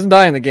 He doesn't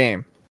die in the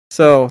game.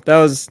 So that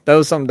was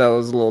something that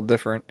was a little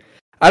different.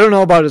 I don't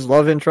know about his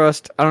love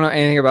interest. I don't know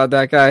anything about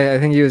that guy. I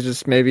think he was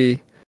just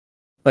maybe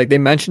like they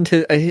mentioned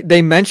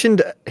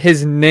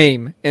his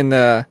name in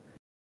the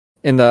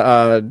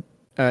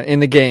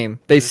game.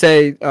 They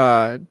say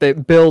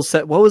that Bill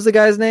said, what was the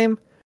guy's name?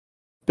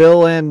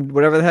 Bill and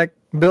whatever the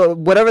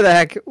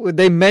heck.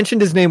 They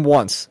mentioned his name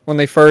once when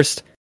you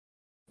first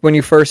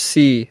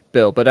see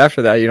Bill, but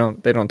after that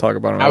they don't talk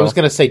about him. I was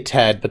gonna say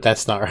Ted, but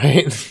that's not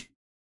right.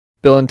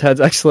 Bill and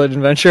Ted's Excellent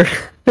Adventure.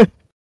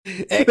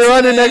 They're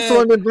on an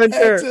excellent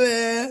adventure.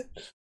 Excellent.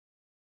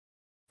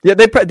 Yeah,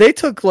 they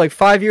took like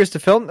 5 years to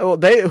film. Well,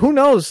 who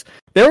knows?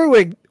 They were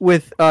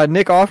with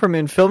Nick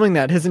Offerman filming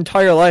that his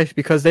entire life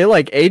because they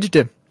like aged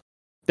him.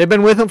 They've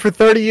been with him for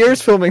 30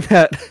 years filming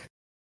that.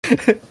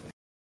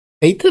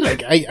 They did.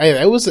 Like,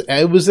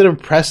 it was an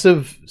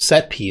impressive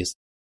set piece,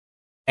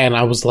 and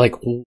I was like,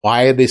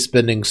 why are they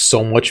spending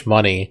so much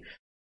money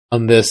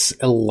on this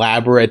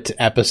elaborate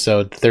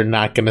episode that they're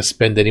not going to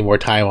spend any more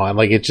time on?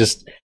 Like it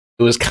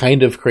was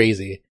kind of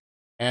crazy.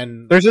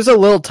 And there's just a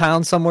little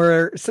town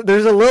somewhere.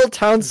 There's a little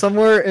town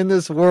somewhere in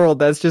this world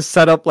that's just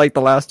set up like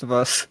The Last of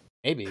Us.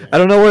 Maybe. I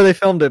don't know where they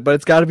filmed it, but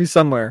it's got to be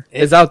somewhere.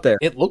 It's out there.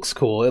 It looks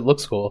cool.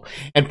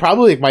 And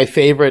probably like, my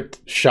favorite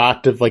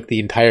shot of like the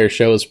entire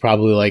show is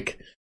probably like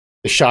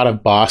the shot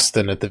of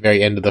Boston at the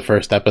very end of the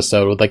first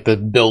episode with like the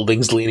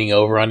buildings leaning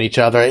over on each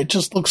other. It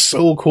just looks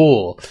so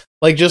cool.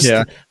 Like just,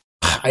 yeah.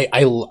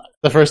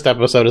 The first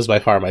episode is by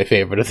far my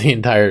favorite of the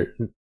entire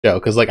show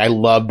because like I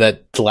love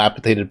that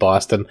dilapidated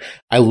Boston.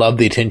 I love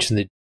the attention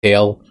to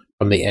detail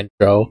from the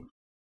intro.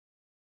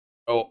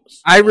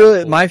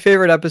 My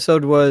favorite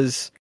episode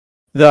was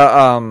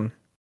the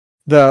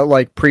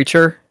like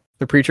preacher,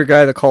 the preacher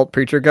guy, the cult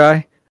preacher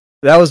guy.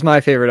 That was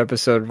my favorite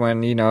episode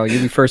when, you know,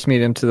 you first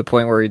meet him to the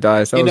point where he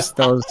dies. That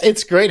was.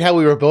 It's great how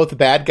we were both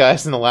bad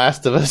guys in The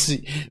Last of Us.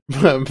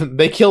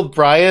 They killed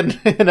Brian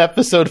in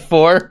episode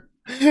 4,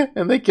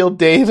 and they killed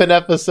Dave in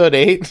episode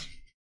 8.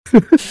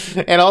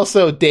 And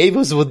also, Dave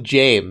was with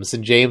James,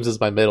 and James is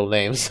my middle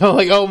name. So,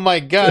 like, oh my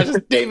gosh,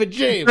 it's David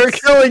James. They're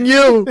killing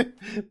you.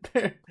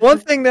 One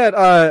thing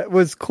that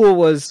was cool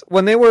was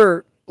when they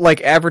were like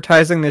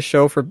advertising this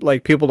show for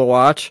like people to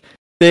watch.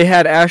 They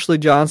had Ashley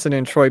Johnson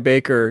and Troy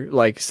Baker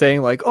like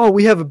saying like, "Oh,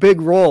 we have a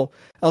big role."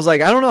 I was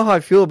like, I don't know how I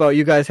feel about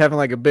you guys having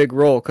like a big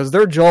role because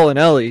they're Joel and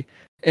Ellie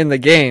in the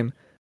game,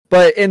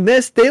 but in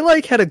this they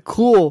like had a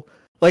cool.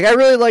 Like, I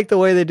really like the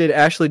way they did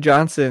Ashley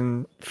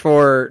Johnson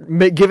for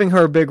giving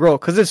her a big role.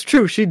 Because it's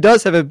true, she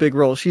does have a big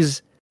role.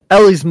 She's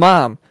Ellie's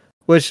mom,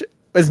 which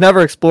is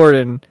never explored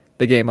in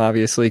the game,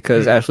 obviously,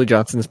 because Ashley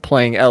Johnson's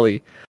playing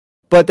Ellie.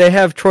 But they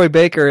have Troy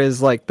Baker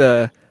as, like,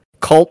 the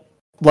cult,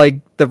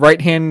 like, the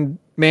right-hand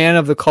man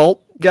of the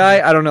cult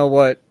guy. I don't know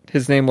what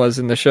his name was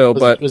in the show,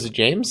 but... Was it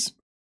James?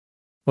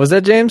 Was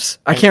that James?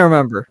 I can't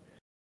remember.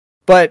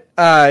 But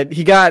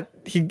he got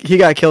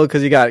killed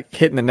because he got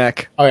hit in the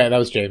neck. Oh yeah, that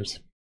was James.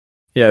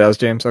 Yeah, that was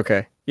James.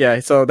 Okay. Yeah,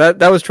 so that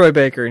was Troy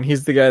Baker, and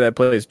he's the guy that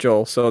plays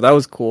Joel. So that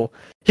was cool.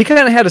 He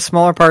kind of had a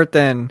smaller part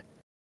than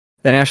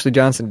Ashley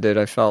Johnson did.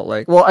 I felt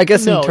like. Well, I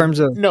guess in terms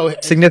of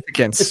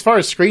significance, as far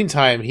as screen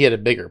time, he had a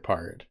bigger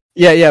part.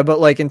 Yeah, but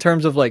like in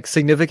terms of like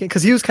significant,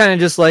 because he was kind of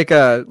just like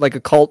a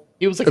cult.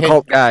 He was like a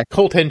cult guy,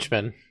 cult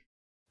henchman.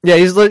 Yeah,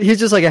 he's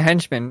just like a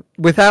henchman.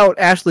 Without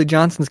Ashley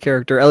Johnson's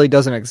character, Ellie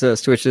doesn't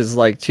exist, which is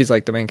like she's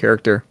like the main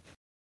character.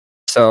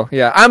 So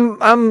yeah,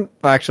 I'm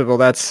actually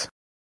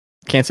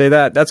can't say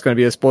that. That's going to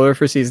be a spoiler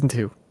for season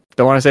 2.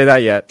 Don't want to say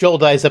that yet. Joel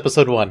dies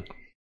episode 1.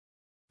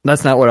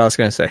 That's not what I was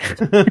going to say.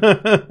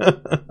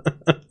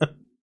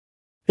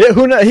 Yeah,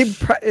 who knows?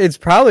 It's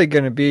probably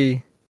going to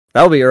be.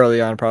 That'll be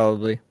early on,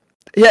 probably.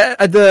 Yeah,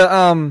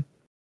 the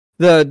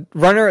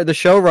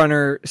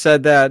showrunner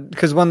said that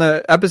because when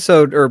the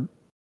episode or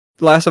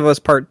Last of Us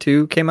Part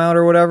 2 came out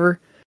or whatever,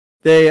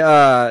 there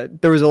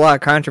was a lot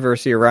of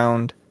controversy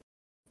around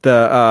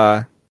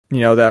the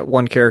that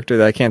one character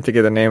that I can't think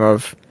of the name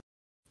of,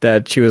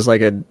 that she was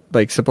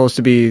supposed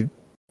to be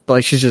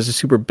like she's just a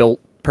super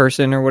built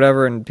person or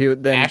whatever, and people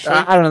then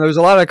I don't know, there was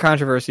a lot of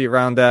controversy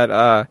around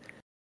that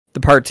the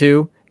Part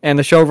 2, and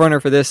the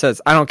showrunner for this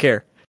says I don't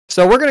care.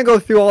 So we're gonna go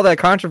through all that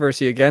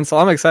controversy again, so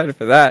I'm excited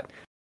for that.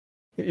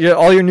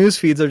 All your news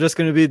feeds are just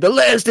gonna be The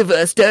Last of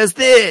Us does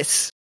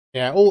this.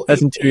 Yeah, well,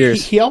 that's in 2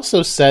 years. He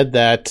also said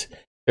that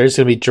there's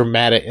going to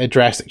be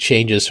drastic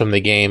changes from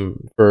the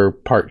game for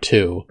Part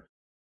 2.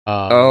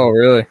 Oh,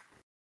 really?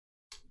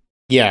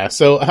 Yeah,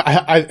 so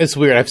it's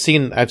weird. I've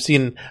seen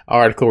an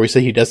article where he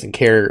said he doesn't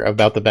care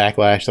about the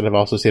backlash, and I've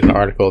also seen an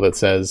article that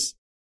says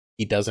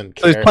he doesn't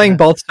care. So he's playing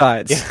both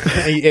sides.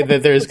 Yeah,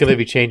 that there's going to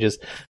be changes.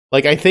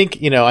 Like, I think,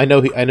 I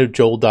know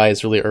Joel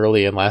dies really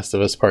early in Last of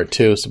Us Part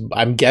 2, so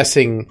I'm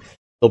guessing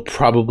they'll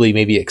probably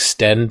maybe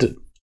extend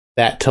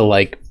that to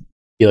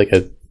be like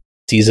a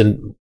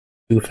season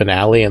 2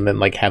 finale, and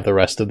then have the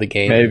rest of the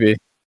game. Maybe.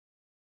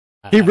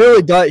 He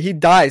really does. He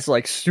dies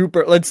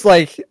super. It's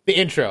like the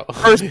intro,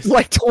 first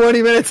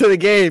 20 minutes of the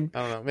game,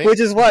 I don't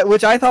know,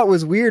 which I thought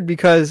was weird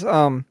because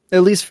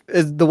at least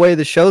is the way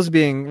the show's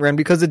being run,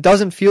 because it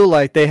doesn't feel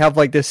like they have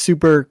this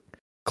super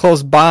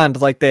close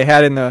bond like they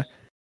had in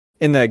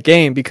the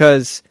game,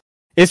 because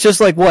it's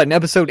just in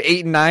episode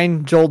 8 and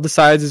 9, Joel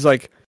decides is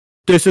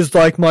this is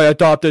my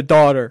adopted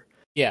daughter.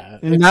 Yeah,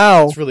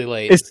 now it's really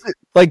late.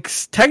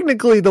 It's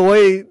technically the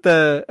way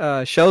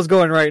the show's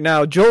going right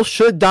now, Joel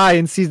should die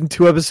in season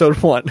 2, episode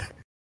 1.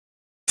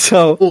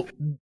 So,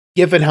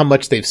 given how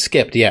much they've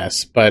skipped,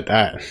 yes, but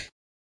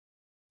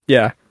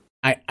yeah,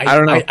 I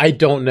don't know. I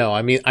don't know.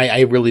 I mean,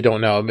 I really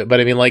don't know. But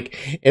I mean,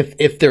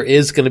 if there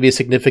is going to be a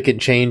significant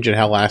change in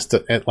how Last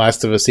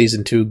of Us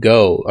season 2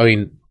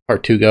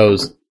 Part 2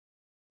 goes,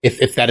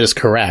 if that is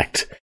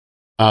correct,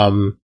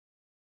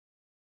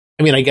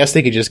 I mean, I guess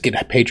they could just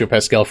get Pedro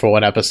Pascal for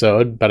one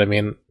episode, but I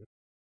mean,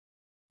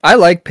 I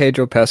like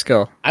Pedro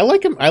Pascal. I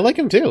like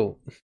him too.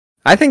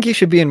 I think he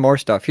should be in more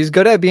stuff. He's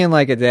good at being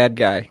a dad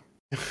guy.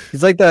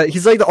 He's like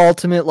the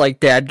ultimate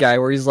dad guy,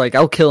 where he's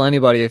I'll kill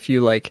anybody if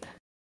you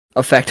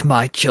affect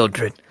my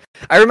children.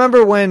 I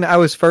remember when I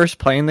was first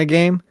playing the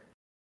game.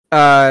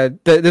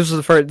 This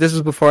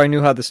was before I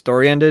knew how the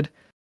story ended.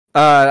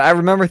 I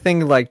remember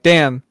thinking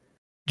damn,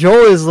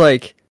 Joel's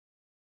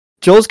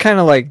kind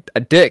of a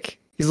dick.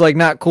 He's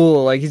not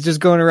cool. He's just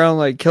going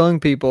around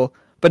killing people.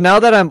 But now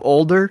that I'm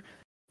older,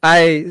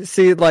 I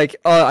see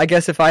I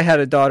guess if I had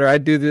a daughter,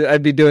 I'd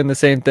be doing the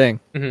same thing.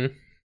 Mm-hmm.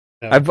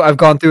 Yeah. I've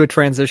gone through a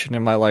transition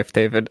in my life,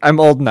 David.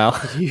 I'm old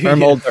now.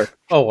 I'm older.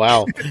 Oh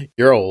wow,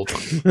 you're old.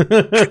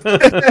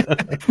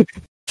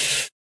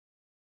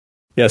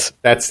 Yes,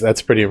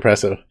 that's pretty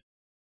impressive.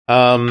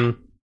 I've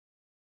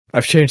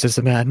changed as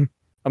a man.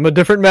 I'm a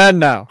different man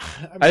now.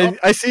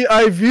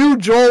 I view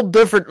Joel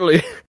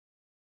differently.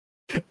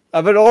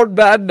 I'm an old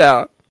man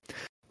now.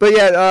 But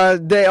yeah,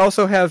 they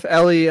also have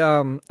Ellie.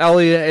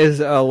 Ellie is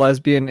a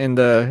lesbian in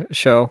the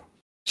show.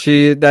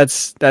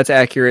 That's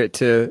accurate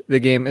to the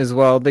game as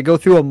well. They go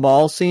through a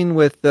mall scene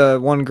with the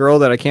one girl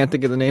that I can't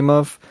think of the name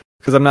of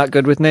because I'm not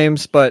good with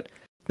names, but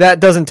that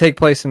doesn't take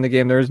place in the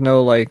game. There's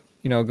no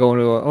going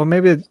to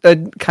maybe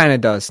it kind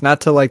of does.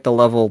 Not to the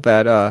level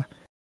that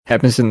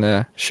happens in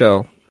the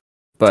show.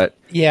 But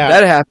yeah,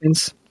 that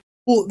happens.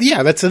 Well,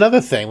 yeah, that's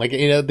another thing. We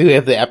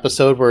have the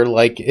episode where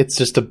it's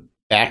just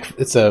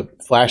it's a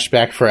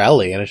flashback for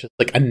Ellie, and it's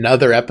just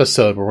another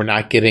episode where we're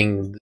not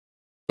getting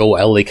Joel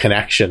Ellie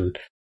connection.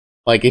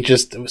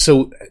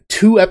 So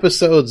 2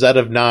 episodes out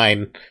of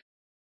 9,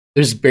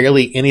 there's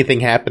barely anything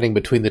happening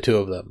between the two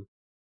of them.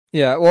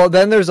 Yeah, well,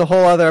 then there's a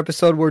whole other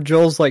episode where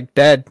Joel's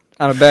dead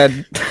on a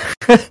bed.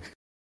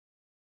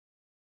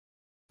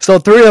 So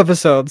 3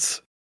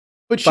 episodes.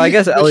 But I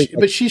guess Ellie,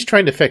 but she's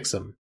trying to fix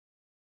him.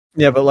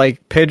 Yeah, but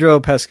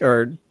Pedro Pascal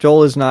or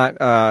Joel is not,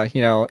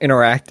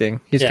 interacting.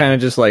 He's kind of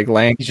just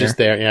laying. He's just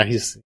there. Yeah,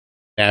 he's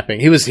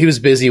napping. He was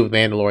busy with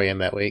Mandalorian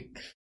that week.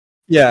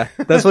 Yeah,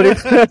 that's what he.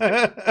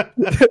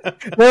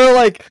 They were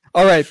like,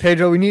 "All right,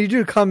 Pedro, we need you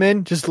to come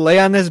in. Just lay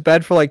on this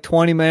bed for like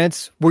 20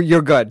 minutes.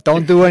 You're good.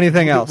 Don't do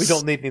anything else. We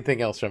don't need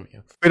anything else from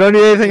you. We don't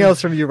need anything else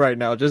from you right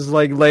now. Just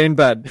like lay in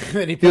bed."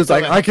 He was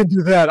like, "I can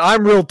do that.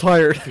 I'm real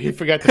tired." He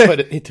forgot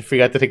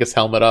to take his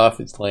helmet off.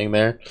 He's laying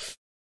there.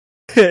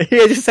 He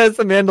just has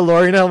the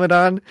Mandalorian helmet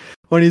on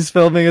when he's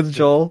filming as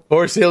Joel.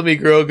 Force heal me,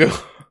 Grogu.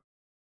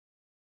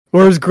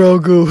 Where's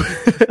Grogu?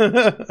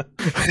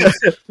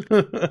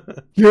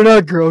 You're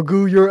not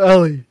Grogu, you're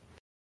Ellie.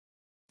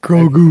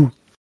 Grogu.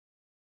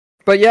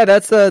 But yeah,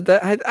 that's I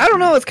don't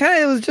know.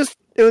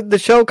 The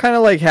show kind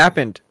of like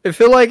happened. It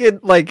feel like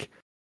it like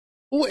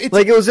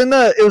it was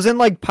in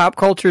like pop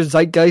culture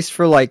zeitgeist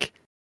for like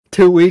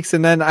 2 weeks,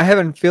 and then I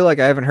haven't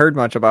heard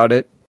much about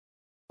it.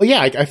 Well,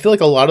 yeah, I feel like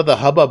a lot of the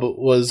hubbub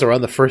was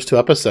around the first 2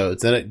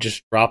 episodes, and it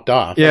just dropped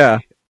off. Yeah.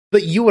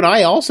 But you and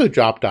I also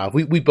dropped off.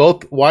 We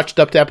both watched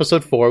up to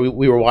episode 4.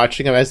 We were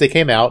watching them as they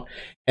came out,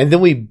 and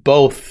then we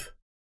both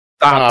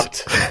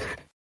stopped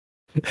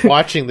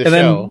watching the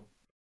show.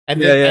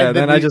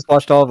 Then I just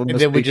watched all of them. And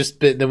then we just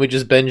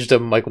binged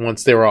them like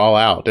once they were all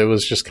out. It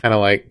was just kind of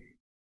like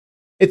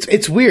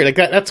it's weird. Like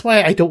that's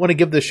why I don't want to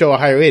give the show a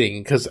high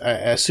rating, because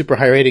a super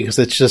high rating, because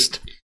it's just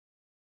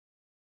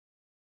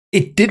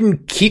it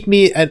didn't keep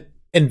me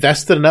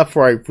invested enough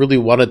where I really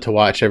wanted to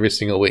watch every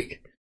single week.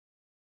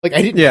 Like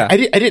I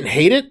didn't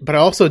hate it, but I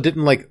also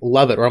didn't like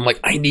love it, or I'm like,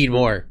 I need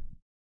more.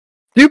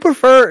 Do you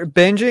prefer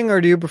binging,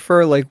 or do you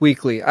prefer like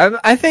weekly?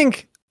 I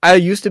think I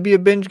used to be a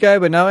binge guy,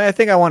 but now I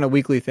think I want a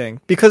weekly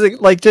thing, because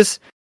it, like, just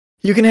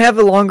you can have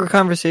a longer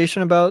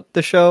conversation about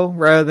the show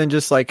rather than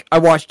just like, I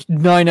watched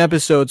 9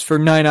 episodes for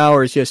 9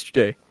 hours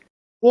yesterday,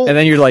 and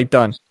then you're like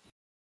done.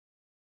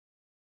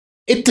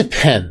 It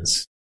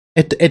depends.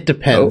 It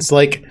depends.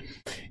 Like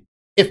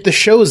if the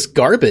show is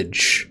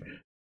garbage,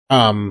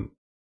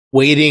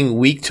 waiting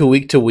week to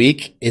week to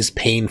week is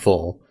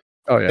painful.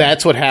 Oh yeah,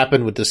 that's what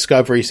happened with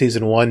Discovery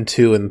season 1,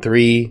 2, and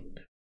 3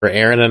 for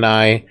Aaron and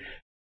I.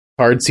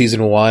 Picard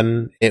season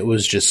 1, it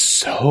was just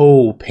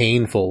so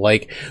painful.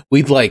 Like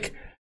we'd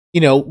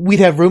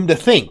have room to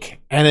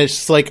think, and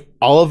it's like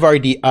all of our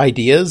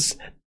ideas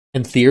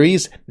and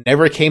theories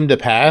never came to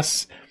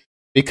pass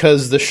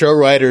because the show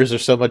writers are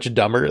so much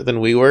dumber than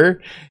we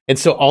were, and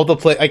so all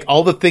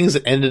the things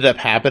that ended up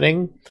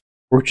happening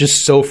were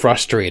just so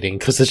frustrating,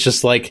 because it's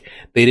just like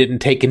they didn't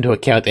take into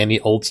account any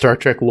old Star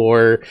Trek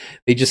lore.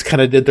 They just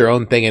kind of did their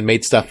own thing and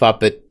made stuff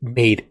up that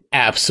made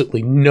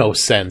absolutely no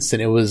sense,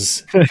 and it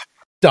was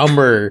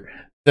dumber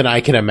than I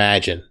can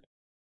imagine.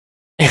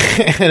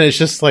 And it's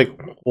just like,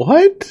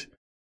 what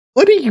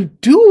are you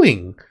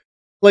doing?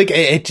 Like,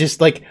 it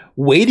just like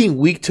waiting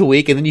week to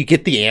week, and then you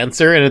get the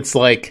answer, and it's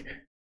like,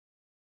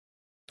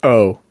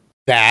 I've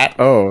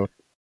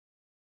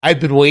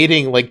been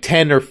waiting like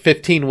 10 or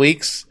 15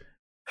 weeks.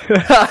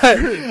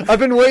 I've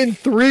been waiting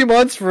 3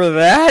 months for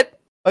that.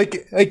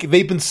 Like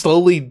they've been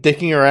slowly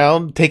dicking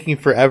around, taking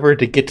forever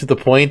to get to the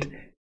point,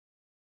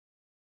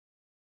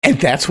 and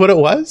that's what it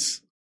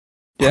was.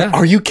 Yeah,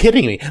 are you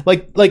kidding me?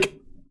 Like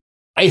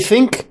I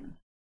think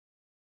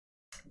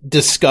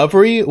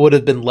Discovery would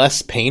have been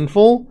less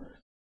painful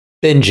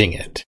binging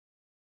it,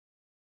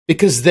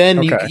 because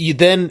then you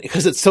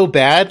because it's so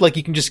bad, like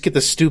you can just get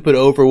the stupid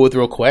over with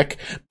real quick.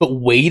 But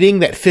waiting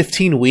that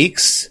 15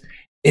 weeks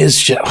was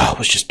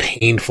just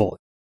painful,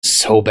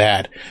 so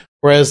bad.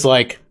 Whereas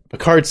like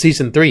Picard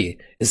season 3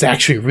 is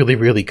actually really,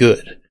 really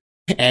good,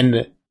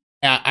 and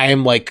I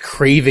am like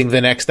craving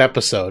the next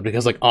episode,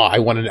 because like, I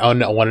want to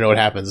know what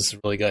happens. This is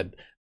really good.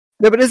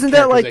 Yeah, but isn't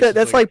that like that?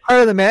 That's like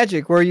part of the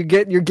magic, where you're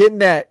getting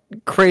that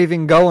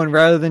craving going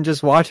rather than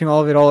just watching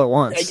all of it all at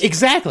once.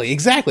 Exactly.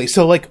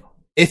 So like,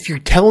 if you're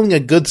telling a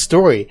good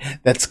story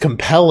that's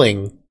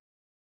compelling,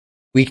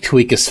 week to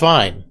week is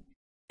fine.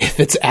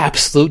 If it's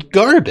absolute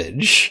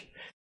garbage,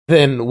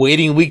 then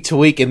waiting week to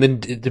week and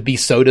then to be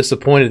so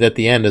disappointed at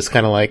the end is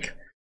kind of like,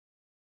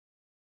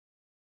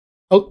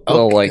 it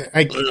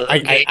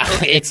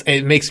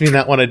makes me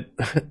not want to do.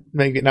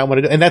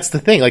 And that's the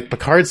thing. Like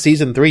Picard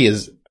season 3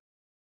 is,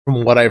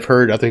 from what I've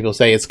heard other people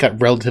say, it's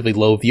got relatively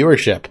low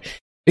viewership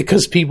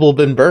because people have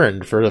been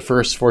burned for the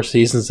first 4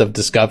 seasons of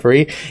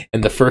Discovery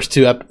and the first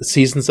 2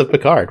 seasons of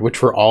Picard,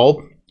 which were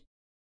all,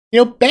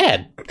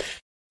 bad.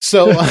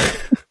 So,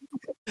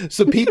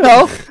 so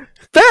people.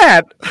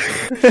 Bad.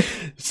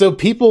 So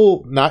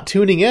people not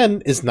tuning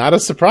in is not a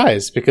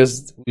surprise,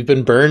 because we've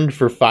been burned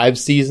for 5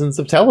 seasons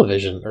of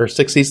television, or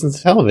 6 seasons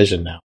of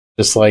television now.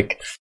 Just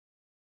like,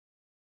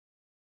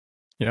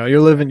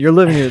 you're living your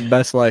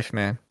best life,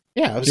 man.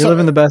 Yeah, you're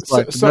living the best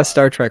life, the best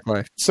Star Trek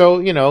life. So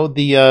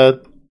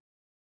the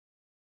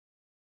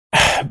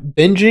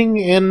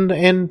binging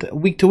and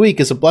week to week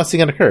is a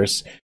blessing and a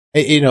curse.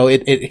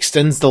 It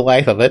extends the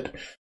life of it,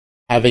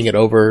 having it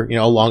over,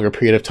 a longer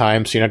period of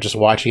time, so you're not just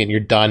watching it and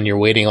you're done. You're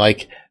waiting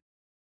like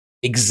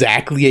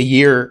exactly a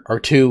year or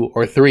 2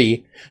 or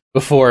 3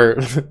 before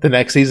the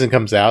next season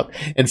comes out,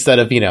 instead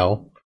of, a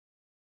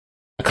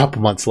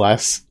couple months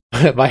less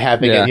by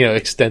having it,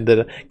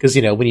 extended. Because,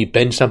 when you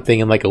binge something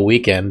in like a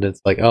weekend, it's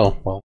like, oh,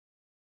 well,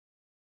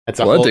 That's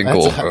a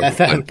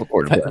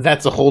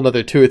whole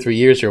nother 2 or 3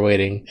 years you're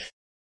waiting.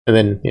 And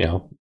then,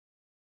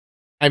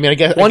 I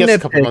guess a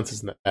couple months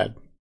isn't that bad.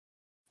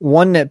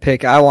 One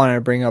nitpick I wanted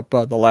to bring up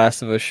about the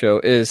Last of Us show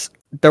is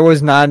there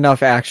was not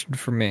enough action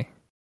for me.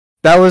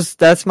 That was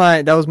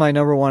my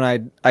number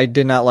one. I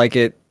did not like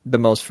it the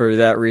most for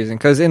that reason.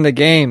 Because in the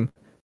game,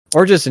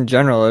 or just in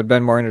general, it'd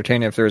been more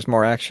entertaining if there was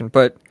more action.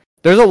 But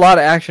there's a lot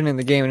of action in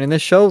the game, and in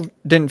this show,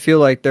 didn't feel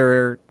like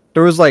there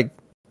was like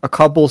a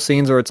couple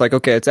scenes where it's like,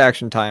 okay, it's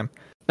action time.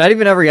 Not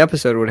even every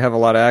episode would have a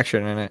lot of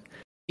action in it.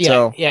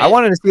 I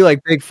wanted to see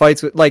like big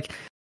fights with like,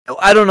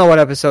 I don't know what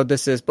episode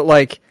this is, but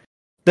like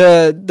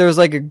there's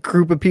like a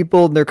group of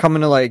people, and they're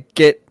coming to like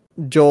get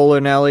Joel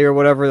and Ellie or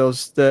whatever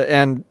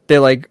and they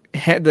like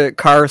the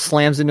car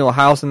slams into a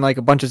house and like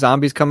a bunch of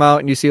zombies come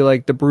out, and you see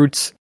like the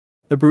brute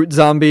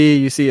zombie,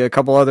 you see a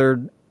couple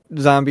other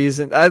zombies,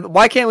 and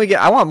why can't we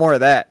I want more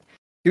of that.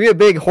 Give me a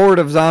big horde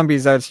of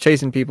zombies that's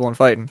chasing people and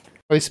fighting.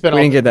 They spent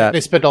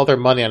all their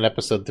money on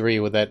episode 3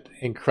 with that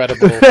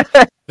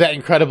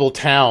incredible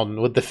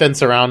town with the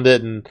fence around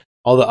it and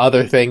all the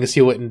other things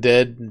you went and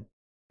did.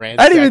 I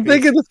didn't even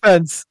think of the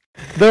fence.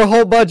 Their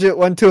whole budget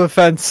went to a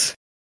fence.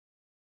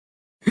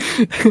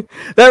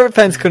 That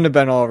fence couldn't have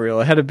been all real.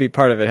 It had to be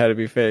part of it. Had to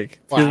be fake.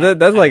 Wow.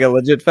 That's like a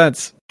legit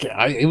fence.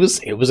 It was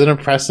an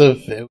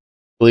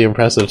really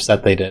impressive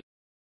set they did.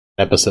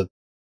 Episode,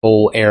 the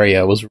whole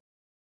area was.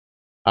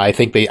 I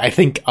think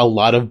a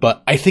lot.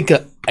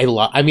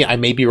 I mean, I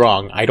may be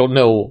wrong. I don't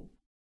know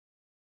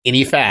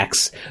any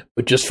facts,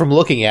 but just from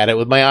looking at it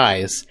with my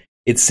eyes,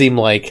 it seemed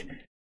like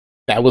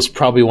that was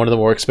probably one of the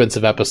more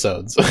expensive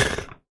episodes.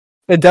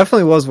 It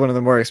definitely was one of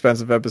the more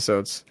expensive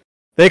episodes.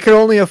 They could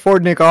only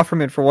afford Nick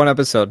Offerman for one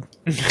episode.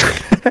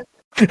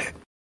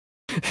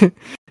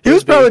 He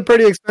was probably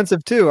pretty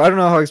expensive too. I don't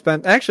know how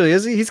expensive. Actually,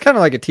 is he? He's kind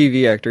of like a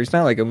TV actor. He's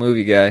not like a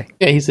movie guy.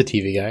 Yeah, he's a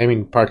TV guy. I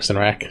mean, Parks and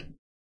Rec.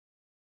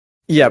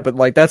 Yeah, but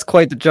like that's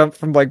quite the jump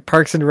from like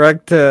Parks and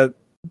Rec to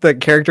the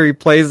character he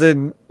plays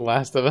in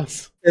Last of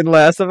Us. In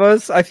Last of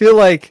Us, I feel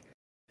like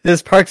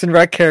this Parks and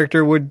Rec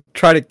character would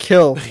try to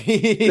kill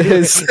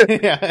his.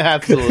 Yeah,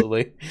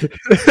 absolutely.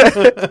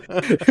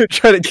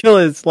 Try to kill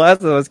his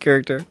Last of Us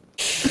character.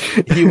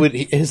 He would.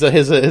 His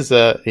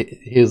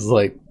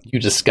like you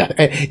just got.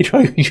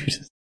 You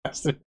just.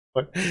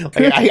 Like,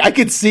 I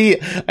could see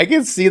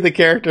the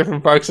character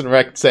from Parks and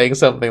Rec saying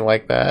something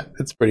like that.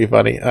 It's pretty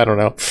funny. I don't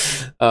know.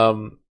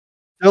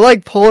 They're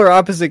like polar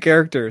opposite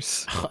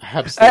characters.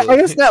 Absolutely. I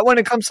guess that when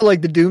it comes to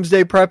like the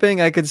Doomsday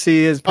prepping, I could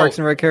see his Parks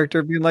and Rec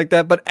character being like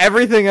that, but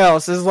everything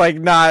else is like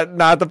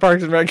not the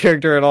Parks and Rec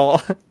character at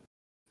all.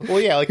 Well,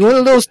 yeah, like you want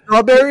a little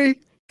strawberry?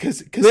 Because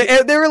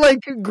they were like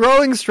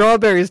growing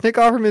strawberries. Nick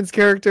Offerman's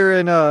character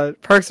in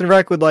Parks and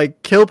Rec would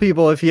like kill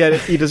people if he had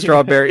to eat a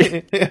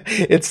strawberry.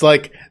 It's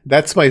like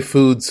that's my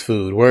food's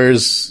food.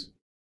 Where's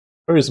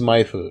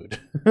my food?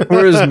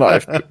 Where is my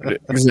food?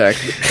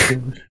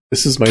 Exactly.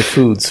 This is my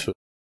food's food.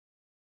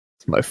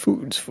 It's my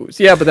food's food.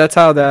 Yeah, but that's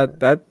how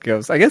that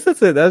goes. I guess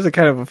that's it. That's a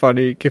kind of a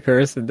funny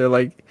comparison. They're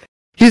like,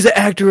 he's an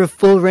actor of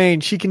full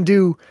range. He can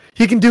do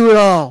it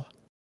all.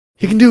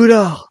 He can do it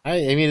all.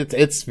 I mean,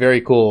 it's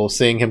very cool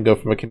seeing him go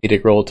from a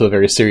comedic role to a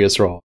very serious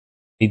role.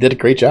 He did a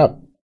great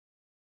job.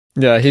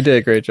 Yeah, he did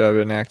a great job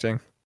in acting.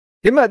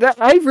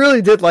 I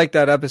really did like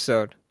that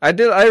episode. I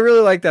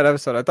really liked that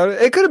episode. I thought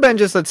it could have been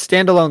just a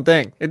standalone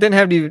thing. It didn't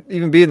have to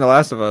even be in The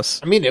Last of Us.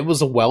 I mean, it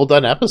was a well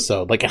done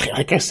episode. Like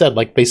I said,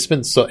 like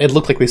it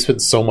looked like they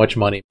spent so much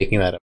money making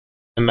that up.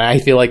 And I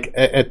feel like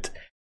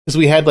because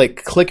we had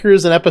like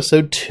clickers in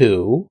episode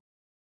 2.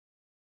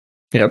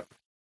 Yep.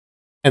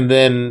 And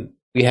then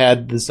we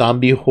had the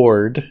zombie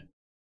horde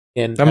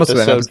in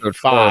episode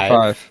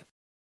 5.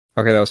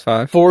 Okay, that was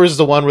 5. 4 is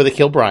the one where they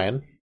kill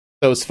Brian.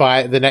 So it was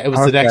 5. The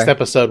next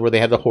episode where they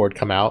had the horde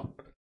come out.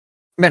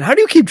 Man, how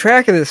do you keep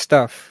track of this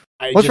stuff?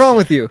 What's wrong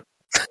with you?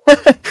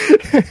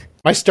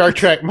 My Star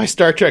Trek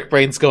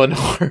brain's going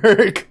to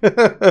work.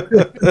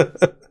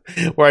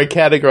 Where I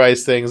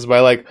categorize things by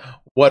like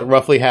what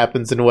roughly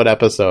happens in what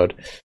episode.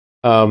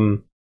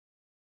 Keeping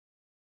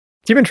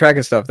track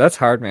of stuff, that's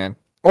hard, man.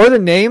 Or the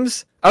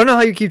names. I don't know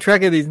how you keep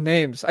track of these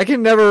names. I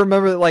can never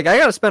remember. Like, I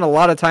gotta spend a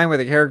lot of time with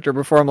a character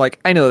before I'm like,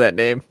 I know that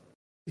name.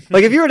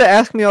 Like, if you were to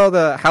ask me all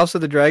the House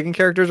of the Dragon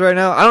characters right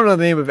now, I don't know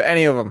the name of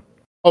any of them.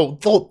 Oh,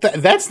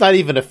 that's not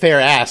even a fair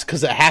ask,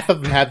 because half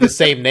of them have the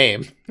same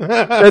name.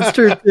 That's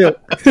true, too.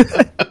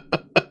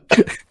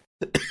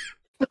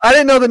 I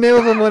didn't know the name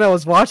of them when I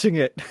was watching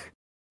it.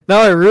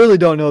 Now I really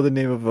don't know the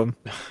name of them.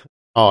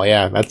 Oh,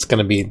 yeah, that's going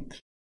to be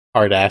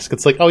hard to ask.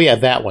 It's like, oh, yeah,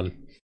 that one.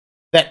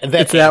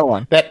 It's that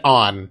one. That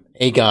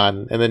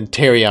Aegon, and then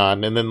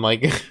Tyrion, and then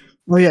like...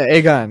 Oh yeah,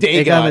 Aegon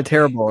the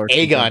Terrible. Or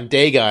Dagon.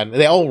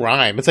 They all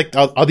rhyme. It's like,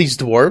 are these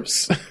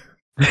dwarves?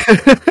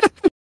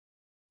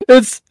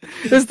 It's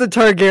the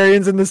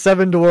Targaryens and the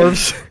Seven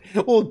Dwarves.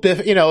 Well,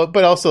 Biff,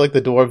 but also like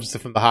the dwarves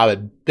from The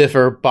Hobbit.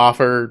 Biffer,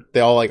 Boffer, they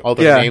all like all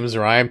their names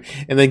rhyme.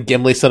 And then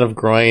Gimli, son of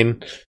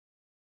Groin.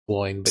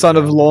 Loin. Son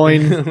of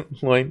Loin.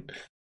 Loin.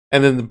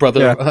 And then the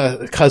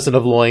brother, cousin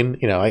of Loin.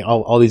 Like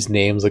all these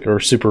names like are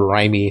super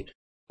rhymey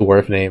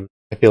dwarf names.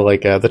 I feel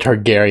like the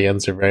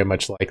Targaryens are very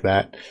much like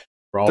that.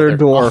 They're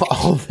dwarf.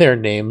 All their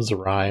names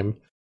rhyme.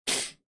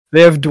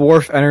 They have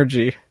dwarf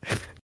energy.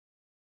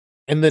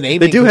 And the naming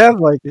they do have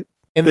like it.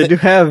 And they do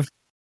have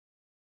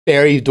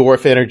very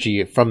dwarf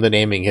energy from the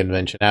naming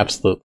convention.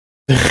 Absolutely.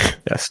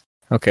 Yes.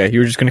 Okay, you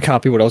were just going to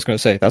copy what I was going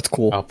to say. That's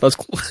cool. Oh. That's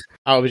cool.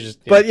 I was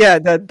just. But yeah,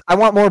 I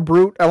want more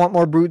brute. I want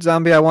more brute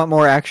zombie. I want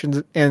more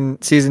actions in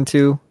season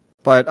 2.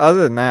 But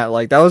other than that,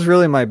 like that was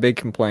really my big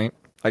complaint.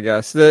 I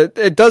guess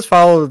it does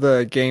follow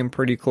the game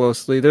pretty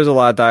closely. There's a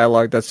lot of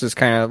dialogue that's just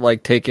kind of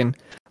like taken.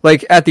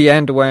 Like at the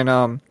end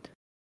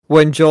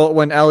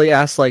when Ellie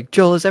asks like,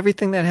 Joel, is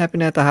everything that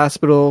happened at the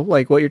hospital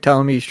like what you're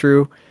telling me is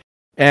true?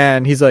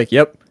 And he's like,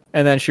 yep.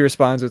 And then she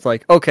responds with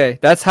like, okay.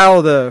 That's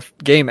how the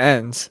game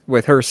ends,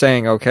 with her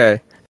saying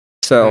okay.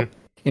 So,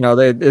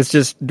 it's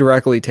just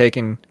directly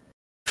taken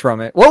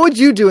from it. What would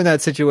you do in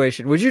that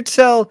situation? Would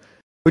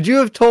you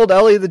have told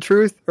Ellie the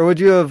truth, or would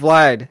you have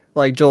lied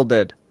like Joel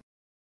did?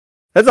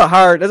 That's a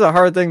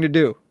hard thing to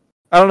do.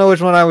 I don't know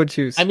which one I would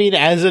choose. I mean,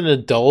 as an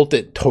adult,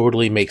 it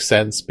totally makes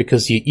sense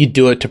because you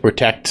do it to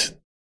protect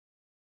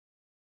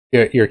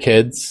your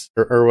kids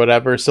or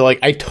whatever. So, like,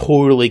 I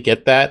totally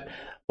get that.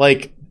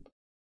 Like,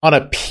 on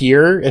a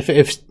peer,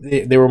 if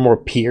they were more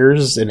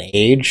peers in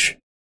age,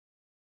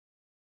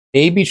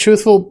 maybe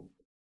truthful,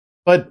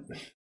 but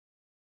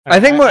I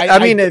think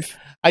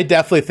I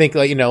definitely think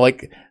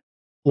like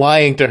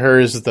lying to her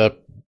is the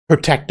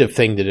protective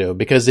thing to do,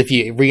 because if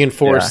you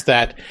reinforce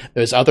that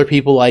there's other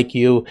people like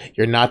you're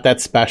not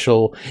that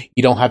special,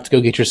 you don't have to go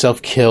get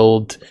yourself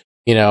killed,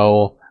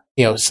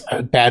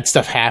 bad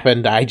stuff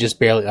happened,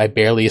 I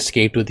barely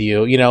escaped with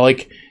you,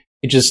 like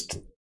it just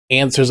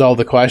answers all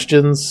the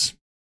questions.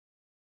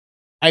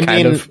 I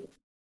mean,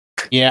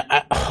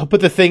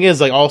 but the thing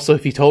is, like, also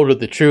if you told her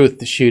the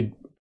truth, she'd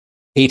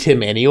hate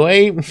him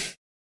anyway.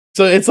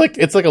 So it's like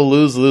a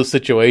lose-lose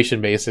situation,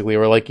 basically,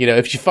 where, like,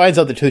 if she finds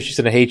out the truth, she's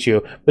gonna hate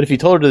you. But if you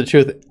told her the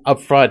truth up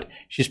front,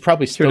 she's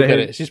probably still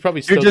gonna.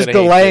 You're just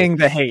delaying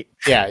the hate.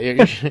 Yeah,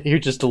 you're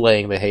just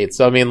delaying the hate.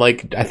 So I mean,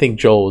 like, I think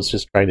Joel was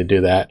just trying to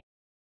do that,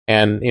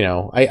 and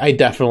I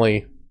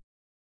definitely.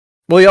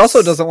 Well, he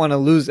also doesn't want to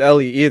lose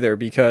Ellie either,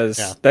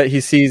 because that he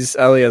sees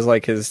Ellie as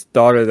like his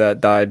daughter that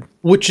died.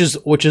 Which is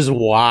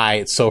why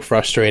it's so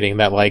frustrating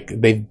that, like,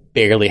 they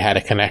barely had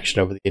a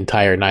connection over the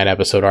entire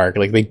 9-episode arc.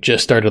 Like, they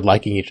just started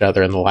liking each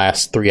other in the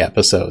last 3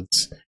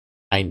 episodes,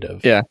 kind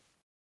of. Yeah.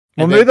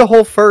 Well, maybe the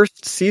whole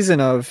first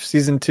season of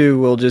season 2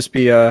 will just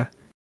be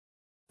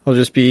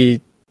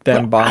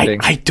them bonding.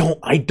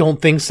 I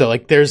don't think so.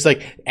 Like, there's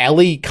like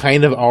Ellie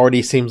kind of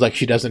already seems like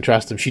she doesn't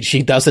trust him.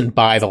 She doesn't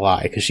buy the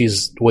lie because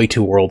she's way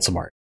too world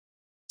smart.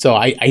 So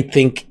I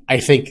think.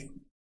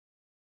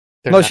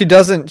 No, she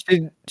doesn't.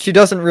 She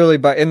doesn't really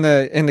buy in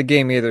the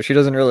game either. She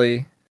doesn't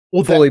really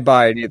fully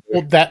buy it either.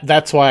 Well,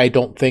 that's why I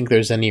don't think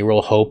there's any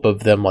real hope of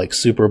them like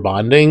super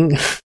bonding,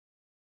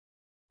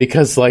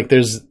 because like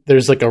there's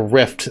like a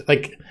rift.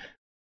 Like,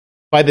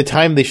 by the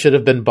time they should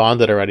have been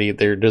bonded already,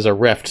 there's a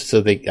rift.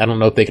 So I don't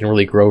know if they can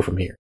really grow from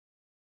here.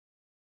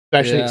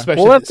 Especially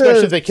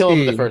if they kill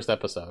him in the first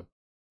episode.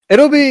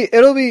 It'll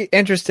be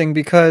interesting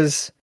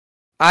because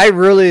I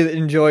really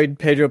enjoyed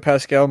Pedro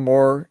Pascal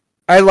more.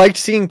 I liked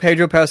seeing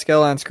Pedro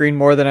Pascal on screen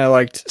more than I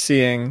liked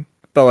seeing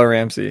Bella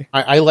Ramsey.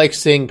 I like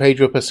seeing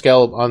Pedro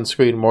Pascal on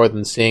screen more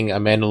than seeing a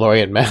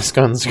Mandalorian mask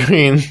on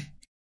screen.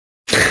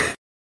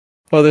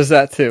 Well, there's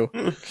that too.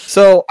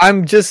 So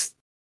I'm just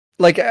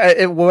like,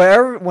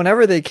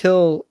 whenever they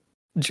kill,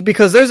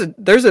 because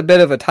there's a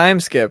bit of a time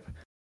skip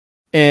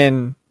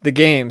in the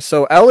game.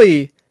 So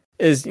Ellie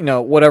is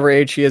whatever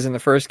age she is in the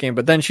first game,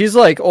 but then she's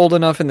like old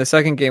enough in the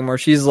second game where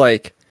she's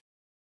like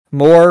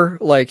more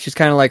like she's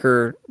kind of like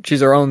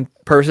she's her own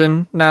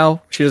person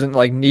now. She doesn't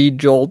like need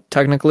Joel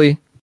technically.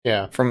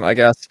 Yeah. I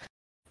guess.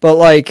 But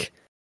like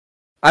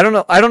I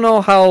don't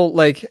know how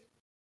like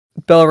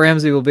Bella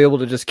Ramsey will be able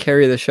to just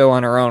carry the show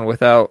on her own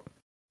without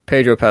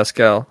Pedro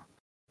Pascal.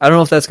 I don't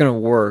know if that's going to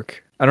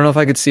work. I don't know if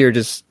I could see her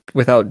just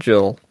without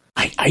Jill.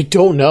 I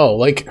don't know.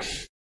 Like,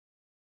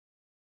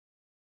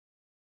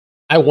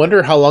 I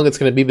wonder how long it's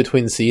going to be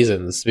between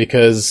seasons,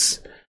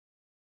 because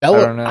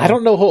I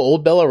don't know how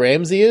old Bella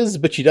Ramsey is,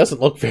 but she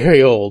doesn't look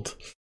very old.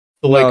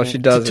 No, she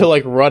doesn't. To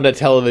like run a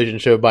television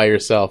show by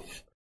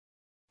yourself.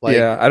 Like,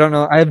 yeah, I don't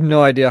know. I have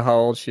no idea how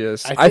old she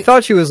is. I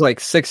thought she was like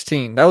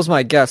 16. That was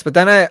my guess. But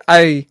then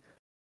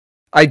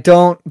I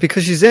don't,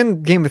 because she's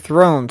in Game of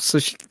Thrones, so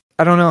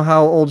I don't know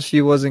how old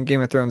she was in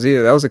Game of Thrones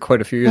either. That was quite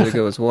a few years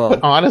ago as well.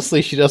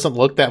 Honestly, she doesn't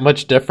look that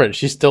much different.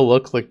 She still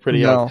looks like pretty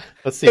young.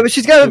 Let's see. Yeah, but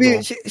she's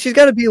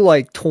got to be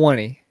like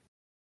 20.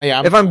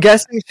 Yeah, if I'm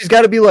guessing, she's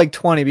got to be like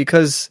 20,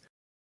 because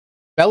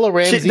Bella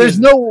Ramsey.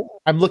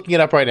 I'm looking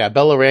it up right now.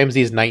 Bella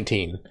Ramsey is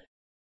 19.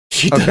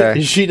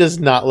 She does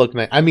not look.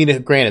 I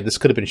mean, granted, this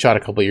could have been shot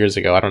a couple years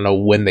ago. I don't know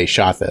when they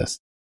shot this,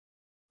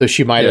 so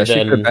she might have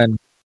been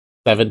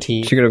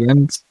 17. She could have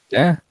been.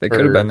 Yeah, they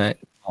could have been that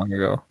long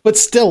ago. But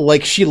still,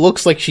 like, she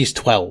looks like she's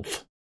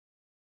 12.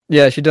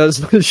 Yeah, she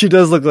does. She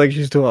does look like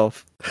she's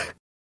 12.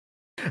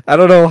 I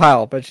don't know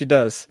how, but she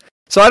does.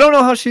 So I don't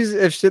know how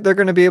they're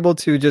going to be able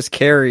to just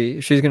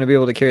she's going to be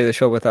able to carry the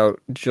show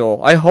without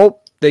Joel. I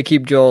hope they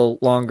keep Joel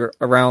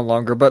around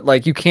longer, but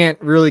like you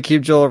can't really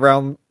keep Joel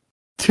around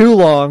too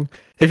long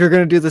if you're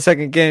going to do the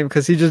second game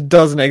because he just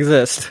doesn't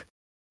exist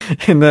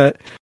in the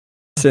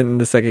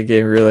second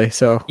game really.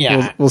 So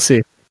yeah, we'll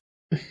see.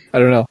 I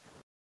don't know.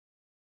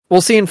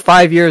 We'll see in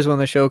 5 years when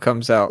the show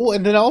comes out. Well,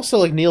 and then also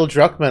like Neil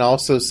Druckmann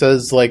also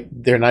says like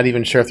they're not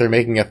even sure if they're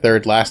making a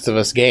third Last of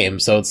Us game.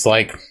 So it's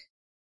like.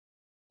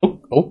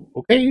 Oh,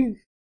 okay.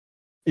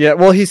 Yeah,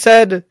 well, he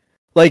said,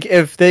 like,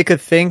 if they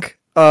could think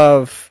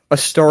of a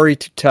story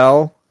to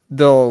tell,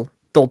 they'll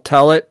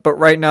tell it. But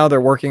right now,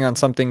 they're working on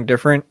something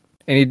different,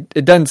 and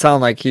it doesn't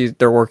sound like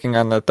they're working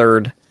on the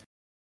third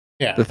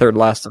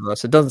Last of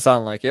Us. It doesn't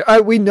sound like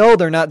it. We know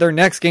they're not. Their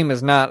next game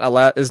is not The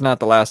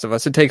Last of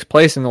Us. It takes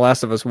place in the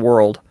Last of Us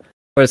world,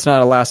 but it's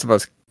not a Last of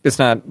Us. It's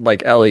not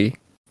like Ellie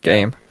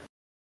game.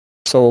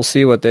 So we'll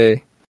see what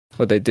they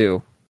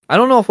do. I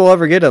don't know if we'll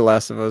ever get a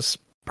Last of Us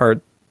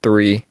Part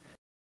 3. I'm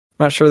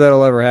not sure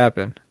that'll ever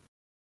happen.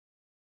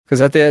 Because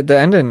at the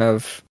ending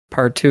of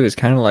Part 2 is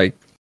kind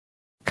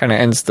of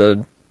ends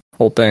the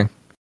whole thing.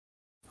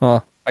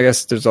 Well, I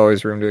guess there's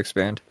always room to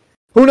expand.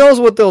 Who knows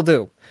what they'll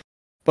do?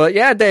 But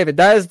yeah, David,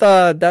 that's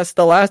the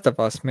Last of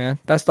Us, man.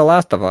 That's The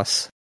Last of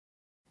Us.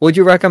 Would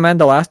you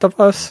recommend The Last of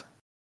Us?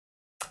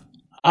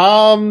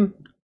 I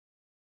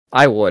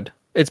would.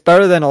 It's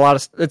better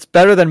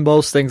than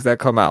most things that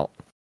come out.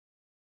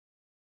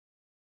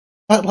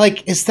 But,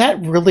 like, is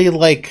that really,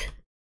 like...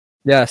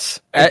 Yes.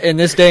 In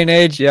this day and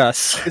age,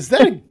 yes. Is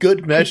that a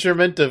good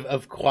measurement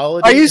of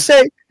quality? Are you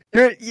saying...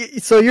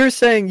 You're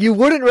saying you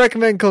wouldn't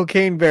recommend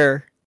Cocaine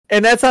Bear,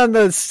 and that's on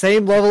the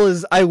same level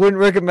as I wouldn't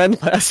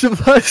recommend Last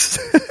of Us?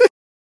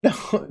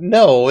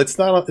 No, it's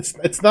not.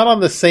 It's not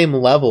on the same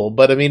level.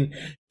 But, I mean,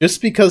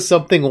 just because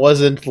something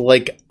wasn't,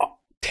 like,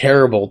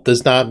 terrible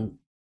does not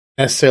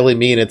necessarily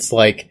mean it's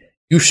like,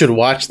 you should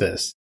watch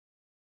this.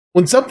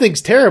 When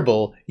something's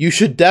terrible, you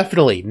should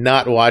definitely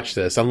not watch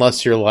this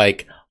unless you're,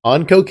 like,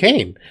 on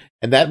cocaine.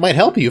 And that might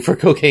help you for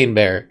Cocaine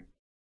Bear.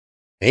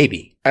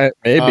 Maybe.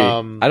 Maybe.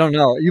 I don't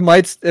know.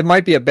 It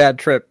might be a bad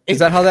trip. Is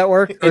that how that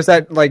works? Or is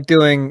that like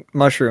doing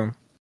mushroom?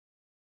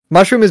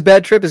 Mushroom is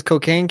bad trip? Is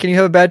cocaine? Can you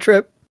have a bad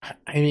trip?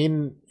 I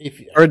mean,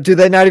 or do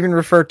they not even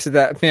refer to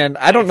that? Man,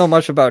 I don't know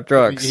much about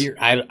drugs.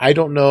 I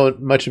don't know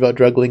much about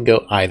drug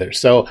lingo either.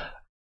 So,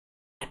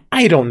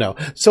 I don't know.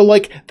 So,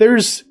 like,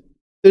 there's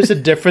a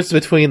difference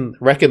between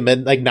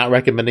not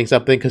recommending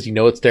something because you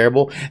know it's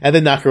terrible, and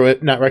then not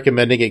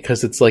recommending it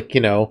because it's like,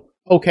 you know,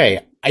 okay.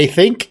 I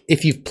think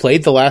if you've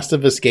played The Last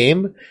of Us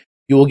game,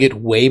 you will get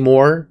way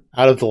more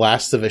out of The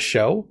Last of Us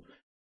show.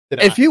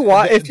 If you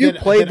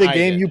played the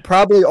game, you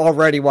probably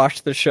already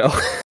watched the show.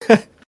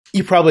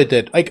 You probably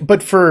did.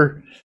 But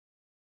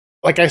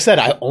like I said,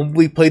 I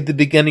only played the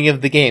beginning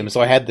of the game, so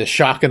I had the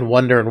shock and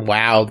wonder and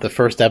wow of the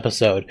first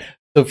episode.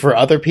 So for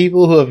other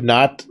people who have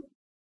not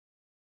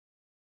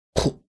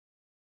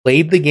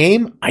played the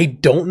game, I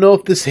don't know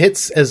if this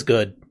hits as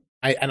good.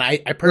 I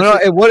personally... No,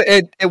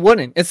 it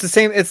wouldn't. It's the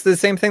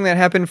same thing that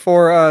happened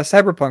for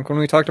Cyberpunk when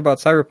we talked about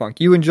Cyberpunk.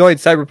 You enjoyed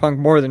Cyberpunk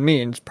more than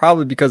me, and it's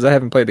probably because I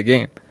haven't played the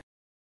game.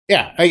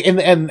 Yeah,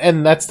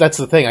 and that's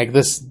the thing. Like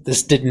this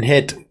didn't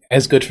hit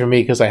as good for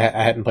me because I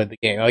hadn't played the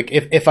game. Like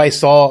if I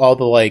saw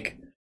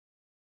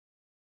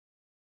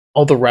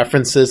all the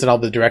references and all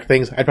the direct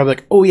things, I'd probably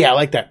be like, oh yeah, I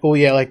like that. Oh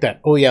yeah, I like that.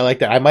 Oh yeah, I like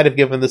that. I might have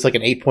given this like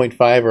an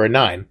 8.5 or a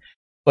 9.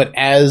 But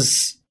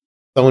as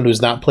someone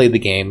who's not played the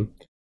game,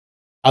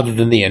 other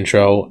than the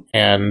intro,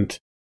 and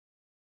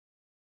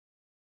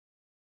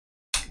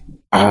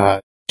I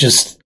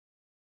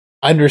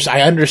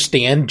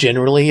understand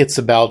generally it's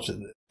about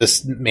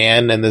this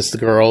man and this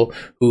girl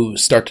who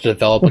start to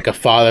develop like a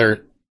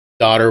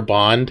father-daughter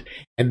bond,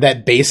 and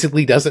that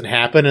basically doesn't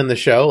happen in the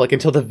show, like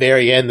until the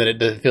very end. That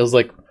it feels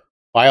like,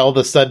 why all of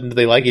a sudden do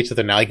they like each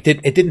other now? Like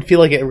it didn't feel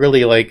like it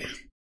really like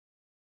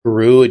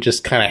grew. It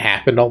just kind of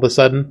happened all of a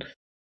sudden.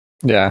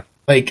 Yeah.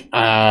 Like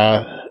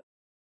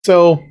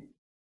so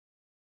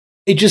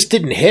it just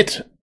didn't hit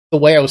the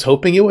way I was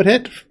hoping it would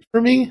hit for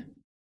me,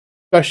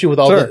 especially with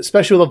all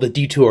the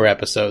detour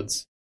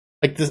episodes.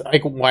 Like this,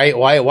 like why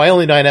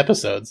only 9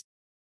 episodes?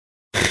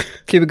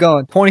 Keep it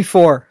going.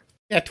 24.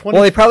 Yeah, 20.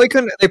 Well, they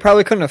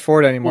probably couldn't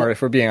afford anymore,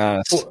 if we're being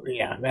honest. Well,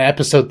 yeah,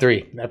 episode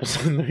 3.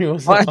 Episode 3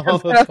 was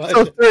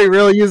episode 3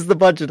 really used the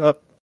budget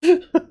up.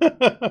 Man,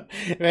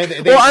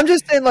 I'm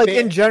just saying, like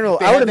in general,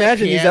 I would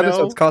imagine these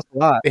episodes cost a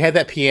lot. They had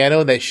that piano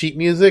and that sheet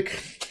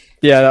music.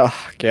 Yeah,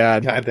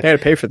 God, they had to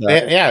pay for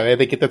that. They had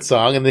to get that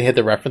song, and they had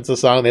to reference the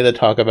song. They had to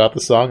talk about the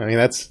song. I mean,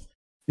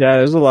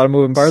 there's a lot of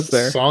moving parts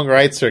there. Song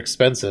rights are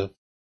expensive.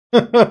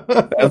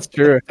 That's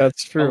true.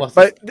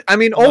 But I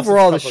mean,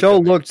 overall, the show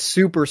looked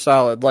super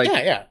solid. Like,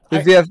 yeah.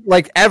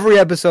 Like every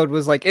episode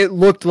was like, it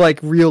looked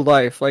like real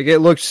life. Like it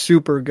looked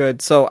super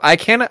good. So I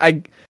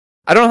don't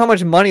know how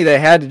much money they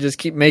had to just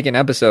keep making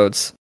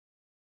episodes.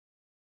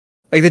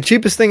 Like the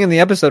cheapest thing in the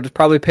episode is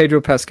probably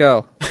Pedro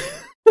Pascal.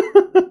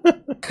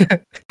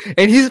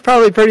 And he's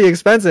probably pretty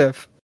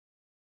expensive.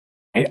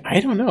 I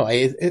don't know.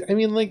 I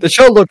mean, like the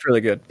show looked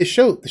really good. The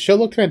show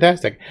looked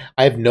fantastic.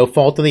 I have no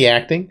fault in the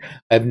acting.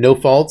 I have no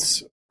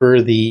faults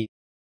for the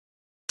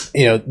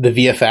the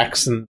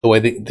VFX and the way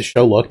the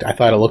show looked. I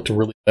thought it looked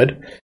really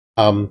good.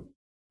 I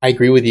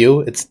agree with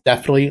you. It's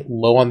definitely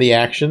low on the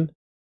action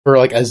for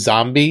like a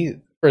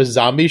zombie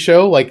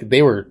show. Like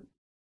they were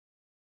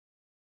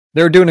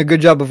doing a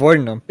good job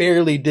avoiding them.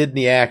 Barely did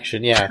the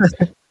action. Yeah,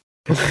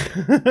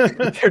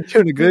 they're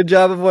doing a good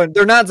job avoiding.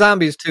 They're not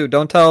zombies too.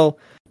 Don't tell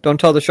the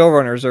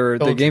showrunners or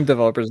the game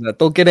developers that.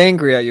 They'll get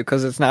angry at you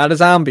because it's not a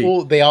zombie.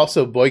 Well, they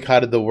also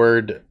boycotted the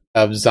word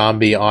of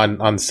zombie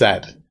on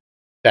set.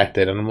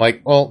 Affected, and I'm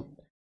like, well,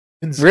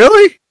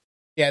 really?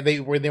 Yeah, they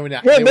were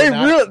not. Yeah,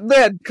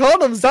 man, calling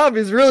them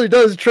zombies really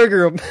does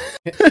trigger them.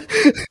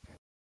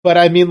 But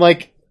I mean,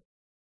 like,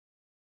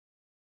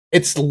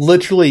 it's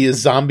literally a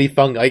zombie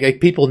fungus. Like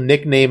people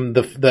nickname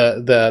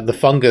the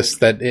fungus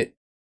that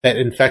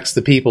infects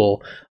the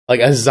people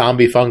like a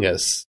zombie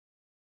fungus.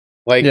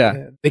 Like,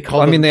 yeah, they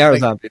call. they are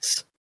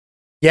zombies.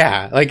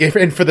 Yeah, like,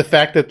 and for the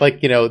fact that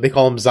they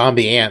call them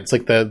zombie ants,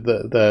 like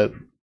the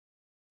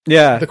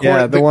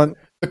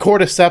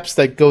cordyceps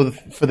that go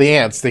for the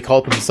ants, they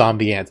call them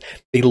zombie ants.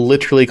 They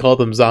literally call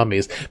them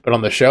zombies. But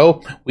on the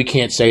show, we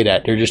can't say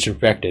that. They're just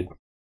infected.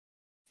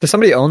 Does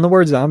somebody own the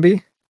word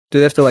zombie? Do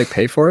they have to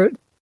pay for it?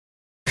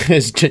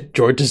 Does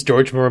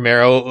George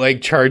Romero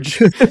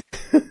charge?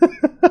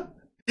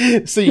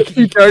 So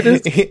he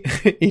charges?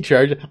 He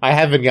charges. I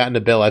haven't gotten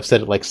a bill. I've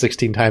said it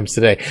 16 times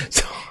today.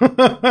 So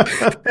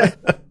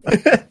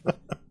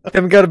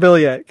haven't got a bill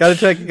yet. Gotta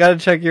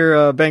check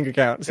your bank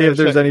account. See if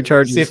there's any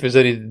charges. See if there's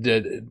any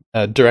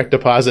direct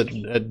deposit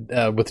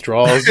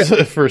withdrawals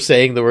for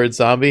saying the word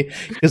zombie.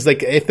 Because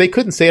if they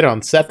couldn't say it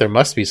on set, there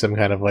must be some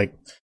kind of they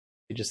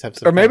just have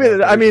some. Or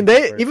maybe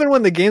they even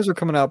when the games were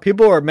coming out,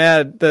 people were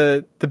mad.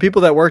 The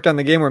people that worked on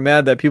the game were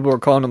mad that people were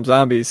calling them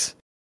zombies.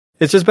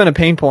 It's just been a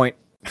pain point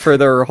for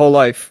their whole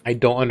life. I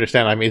don't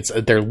understand. I mean,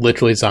 they're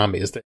literally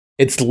zombies.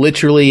 It's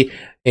literally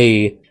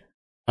a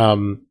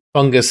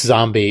fungus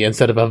zombie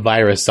instead of a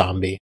virus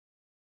zombie.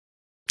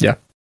 Yeah.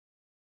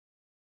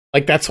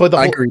 That's why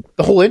the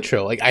whole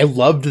intro. I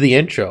loved the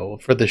intro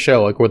for the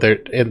show. Where they're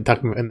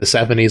talking in the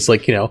 70s,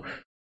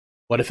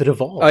 what if it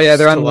evolves? Oh yeah,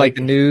 they're on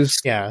the news.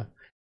 Yeah.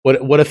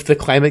 What if the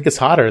climate gets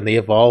hotter and they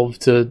evolve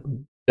to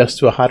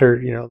a hotter,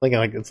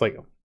 thing? It's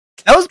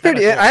that was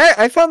pretty. Cool.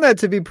 I found that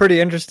to be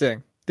pretty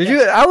interesting. Did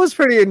you? I was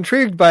pretty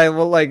intrigued by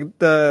what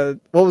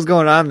was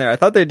going on there. I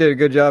thought they did a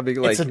good job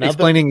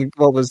explaining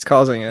what was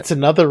causing it. It's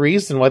another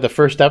reason why the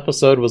first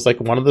episode was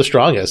one of the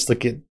strongest.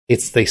 They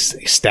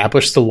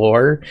established the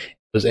lore.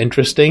 It was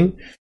interesting.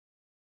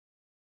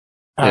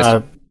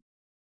 Yes.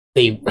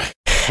 They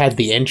had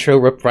the intro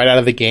ripped right out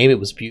of the game. It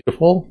was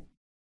beautiful.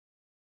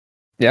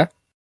 Yeah.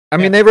 I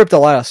mean, they ripped a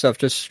lot of stuff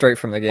just straight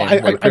from the game.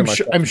 Well,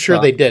 I'm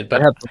sure they did,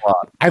 but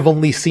I've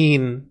only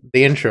seen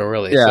the intro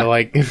really. Yeah. So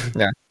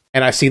yeah.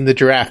 And I've seen the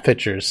giraffe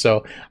pictures,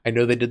 so I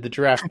know they did the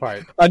giraffe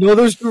part. I know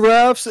there's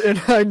giraffes, and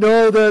I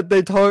know that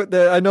they talk.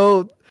 That I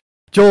know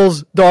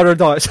Joel's daughter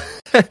dies.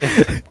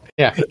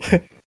 Yeah,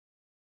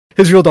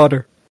 his real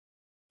daughter.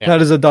 Yeah.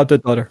 Not his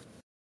adopted daughter.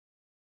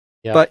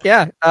 Yeah. But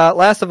yeah,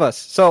 Last of Us.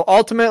 So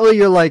ultimately,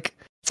 you're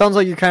sounds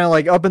like you're kind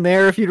of up in the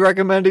air if you'd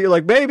recommend it.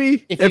 You're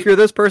maybe if you're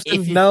this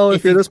person. If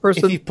you're this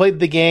person. If you've played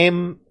the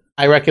game,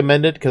 I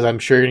recommend it because I'm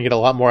sure you're gonna get a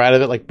lot more out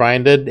of it, like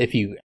Brian did. If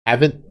you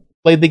haven't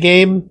played the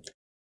game.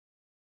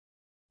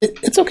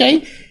 It's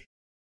okay.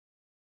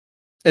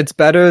 It's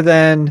better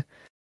than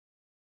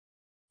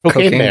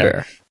Cocaine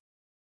Bear.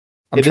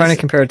 I'm trying to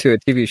compare it to a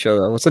TV show,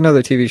 though. What's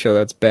another TV show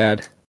that's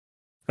bad?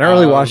 I don't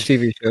really watch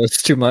TV shows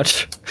too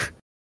much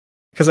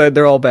because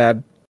they're all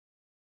bad.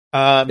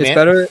 It's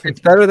better. It's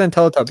better than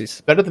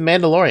Teletubbies. Better than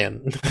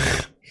Mandalorian.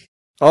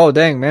 Oh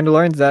dang,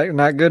 Mandalorian's that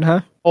not good,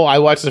 huh? Oh, I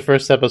watched the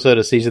first episode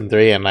of season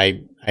 3 and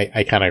I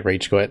kind of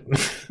rage quit.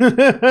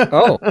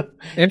 Oh,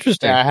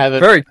 interesting. Yeah, I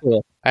haven't. Very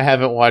cool. I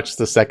haven't watched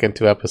the second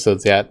 2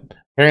 episodes yet.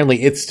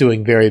 Apparently, it's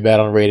doing very bad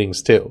on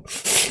ratings too.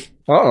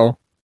 Uh-oh,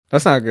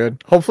 that's not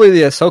good. Hopefully,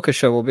 the Ahsoka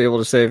show will be able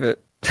to save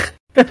it.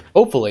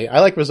 Hopefully, I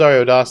like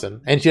Rosario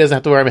Dawson, and she doesn't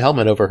have to wear a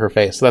helmet over her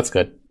face, so that's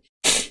good.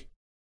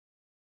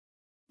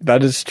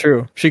 That is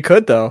true. She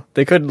could though.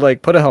 They could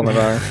put a helmet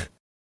on her.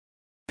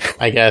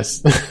 I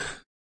guess.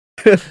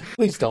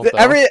 Please don't.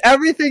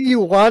 Everything you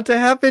want to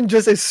happen,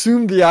 just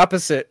assume the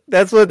opposite.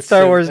 That's what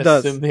Star Wars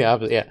does. Assume the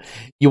opposite. Yeah,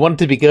 you want it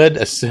to be good.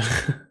 Assume.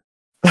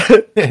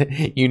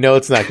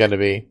 It's not going to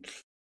be.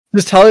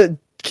 Just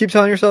keep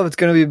telling yourself it's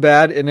going to be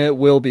bad, and it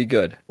will be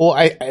good. Well,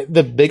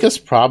 the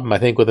biggest problem I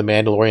think with the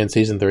Mandalorian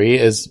season 3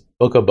 is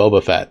Book of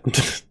Boba Fett.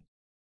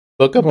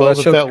 Book of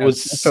Boba Fett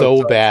was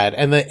so bad,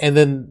 and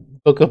then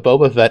Book of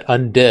Boba Fett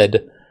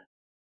undid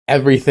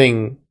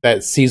everything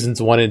that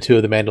seasons 1 and 2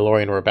 of the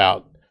Mandalorian were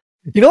about.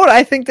 You know what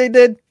I think they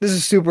did? This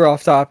is super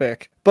off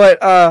topic, but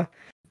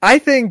I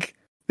think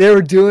they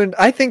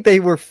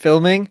were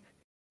filming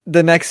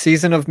the next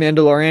season of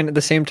Mandalorian at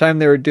the same time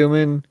they were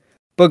doing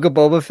Book of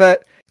Boba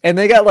Fett, and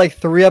they got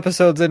 3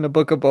 episodes into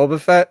Book of Boba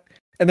Fett,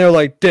 and they're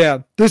like,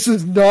 damn, this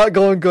is not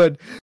going good.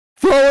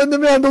 throw in the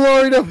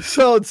Mandalorian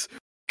episodes.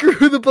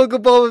 Screw the Book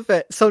of Boba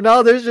Fett. So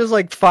now there's just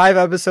like 5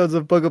 episodes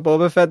of Book of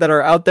Boba Fett that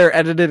are out there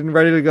edited and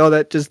ready to go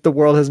that just the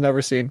world has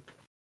never seen.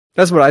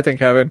 That's what I think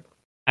happened.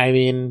 I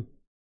mean,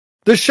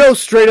 the show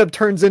straight up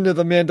turns into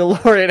the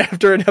Mandalorian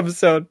after an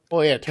episode.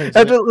 Well, yeah, it turns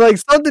after, like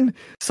something.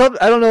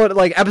 I don't know what.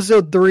 Like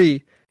episode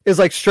 3 is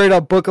like straight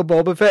up Book of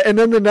Boba Fett, and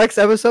then the next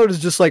episode is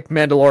just like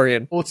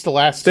Mandalorian. Well, it's the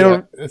last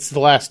two. It's the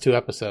last 2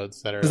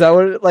 episodes that are. Is that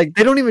what? Like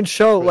they don't even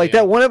show like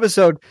that one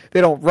episode.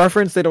 They don't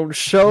reference. They don't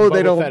show. Boba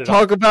they don't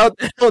talk about.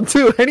 They don't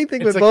do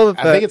anything with Boba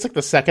Fett. I think it's like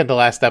the second to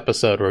last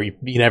episode where you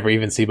never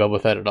even see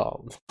Boba Fett at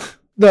all.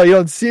 No, you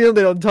don't see him.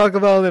 They don't talk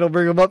about him. They don't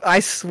bring him up. I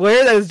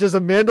swear that it's just a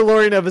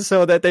Mandalorian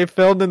episode that they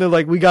filmed, and they're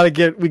like, "We gotta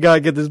get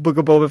this Book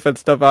of Boba Fett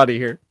stuff out of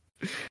here.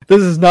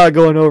 This is not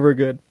going over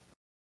good."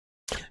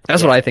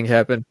 That's what I think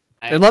happened.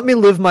 And let me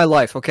live my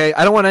life, okay?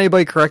 I don't want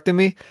anybody correcting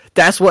me.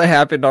 That's what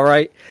happened, all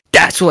right?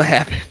 That's what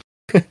happened.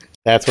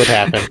 That's what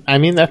happened. I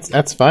mean,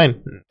 that's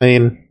fine. I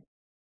mean,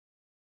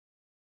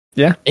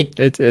 yeah,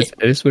 it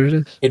is what it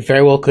is. It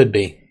very well could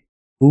be.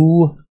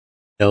 Who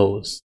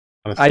knows?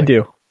 Honestly.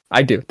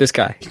 I do. This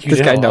guy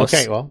knows.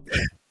 Okay, well,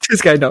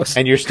 this guy knows,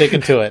 and you're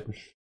sticking to it.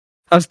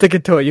 I'm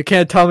sticking to it. You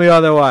can't tell me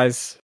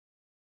otherwise.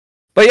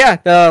 But yeah,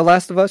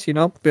 Last of Us,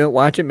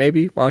 watch it,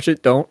 maybe. Watch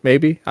it, don't,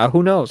 maybe.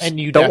 Who knows? And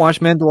you don't watch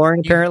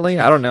Mandalorian, apparently?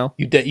 I don't know.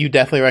 You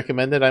definitely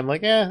recommend it? I'm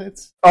like,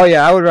 it's... Oh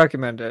yeah, I would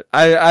recommend it.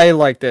 I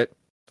liked it.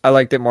 I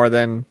liked it more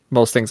than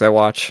most things I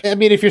watch. I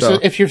mean,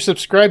 if you're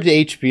subscribed to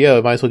HBO,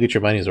 you might as well get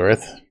your money's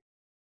worth.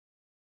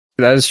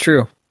 That is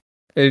true.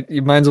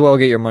 You might as well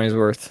get your money's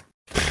worth.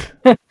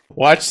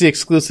 Watch the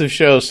exclusive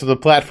shows to the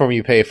platform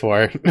you pay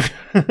for.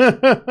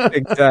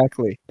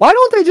 Exactly. Why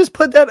don't they just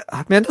put that...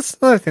 Man, that's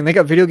another thing. They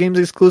got video games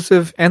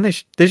exclusive, and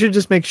they should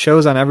just make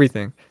shows on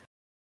everything.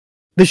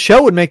 The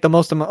show would make the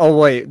most... Oh,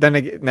 wait. Then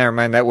never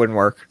mind. That wouldn't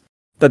work.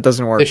 That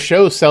doesn't work. The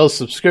show sells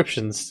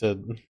subscriptions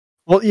to...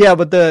 Well, yeah,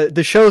 but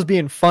the show's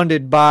being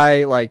funded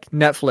by, like,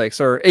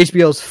 Netflix, or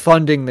HBO's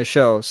funding the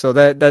show, so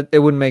that it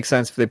wouldn't make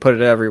sense if they put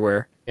it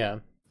everywhere. Yeah.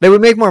 They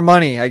would make more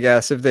money, I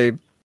guess, if they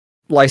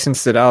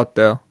licensed it out,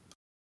 though.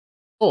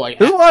 Oh, yeah.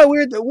 There's a lot of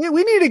weird... We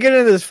need to get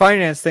into this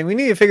finance thing. We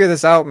need to figure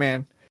this out,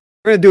 man.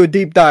 We're going to do a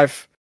deep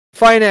dive.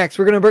 Finance,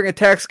 we're going to bring a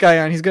tax guy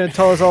on. He's going to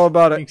tell us all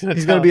about it.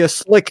 He's going to be a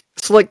slick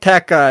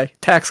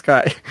tax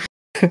guy.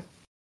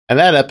 And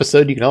that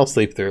episode you can all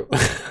sleep through.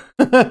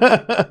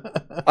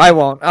 I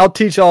won't. I'll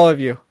teach all of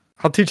you.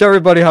 I'll teach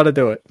everybody how to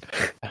do it.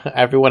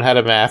 Everyone had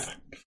a math.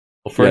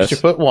 Well, first you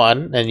put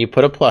 1, and you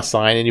put a plus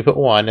sign, and you put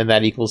 1, and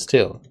that equals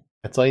 2.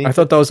 That's all you need. I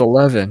thought that was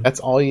 11. That's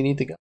all you need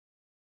to go.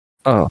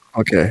 Oh,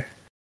 okay.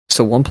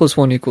 So 1 plus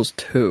 1 equals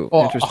 2.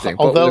 Well, interesting.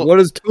 Although, what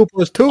is 2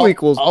 plus 2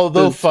 equals? 2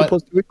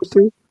 plus 2 equals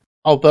 2?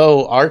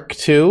 Although Arc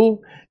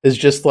 2 is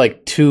just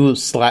like 2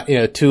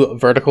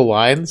 vertical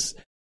lines.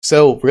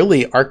 So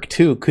really, Arc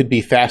 2 could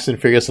be Fast and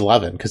Furious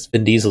 11 because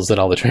Vin Diesel's in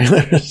all the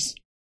trailers.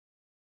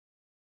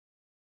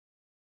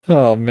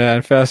 Oh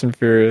man, Fast and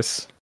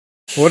Furious.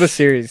 What a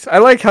series. I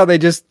like how they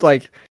just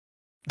like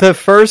the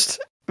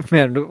first...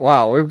 Man,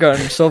 wow, we've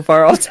gotten so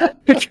far off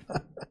topic.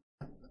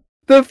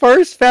 The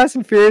first Fast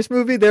and Furious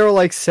movie, they were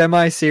like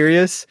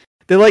semi-serious.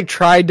 They like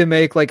tried to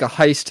make like a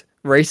heist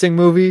racing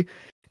movie,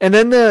 and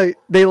then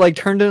they like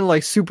turned into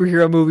like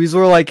superhero movies.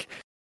 Where like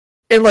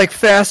in like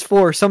Fast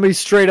 4, somebody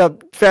straight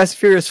up Fast and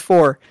Furious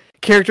 4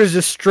 characters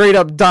just straight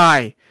up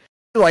die,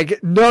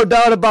 like no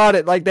doubt about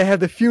it. Like they have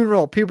the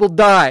funeral, people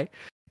die,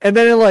 and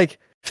then in like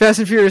Fast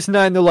and Furious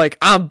 9, they're like,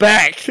 I'm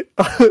back.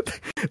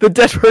 The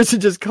dead person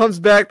just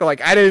comes back. They're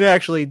like, I didn't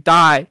actually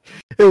die.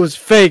 It was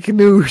fake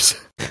news.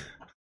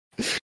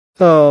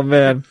 Oh,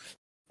 man.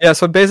 Yeah,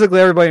 so basically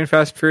everybody in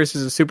Fast and Furious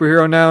is a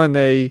superhero now, and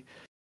they...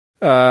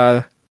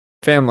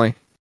 family.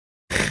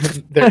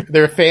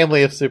 They're a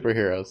family of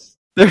superheroes.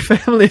 They're a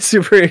family of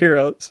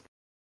superheroes.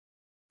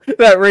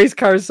 That race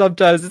car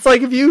sometimes. It's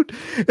like if you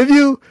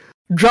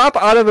drop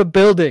out of a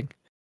building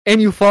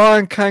and you fall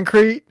on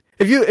concrete...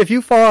 If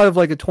you fall out of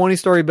like a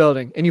 20-story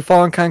building and you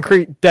fall on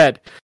concrete,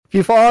 dead. If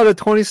you fall out of a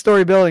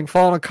 20-story building,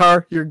 fall in a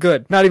car, you're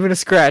good. Not even a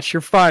scratch.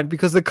 You're fine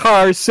because the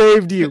car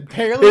saved you.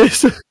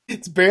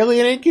 It's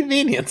barely an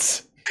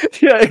inconvenience.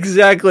 Yeah,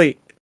 exactly.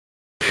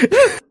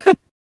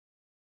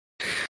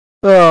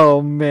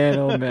 Oh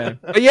man.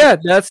 But yeah,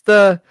 that's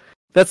the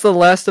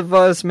Last of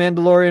Us,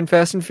 Mandalorian,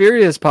 Fast and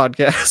Furious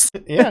podcast.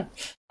 Yeah.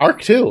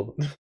 Arc 2.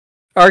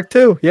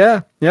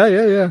 Yeah.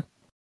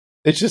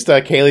 It's just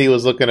Kaylee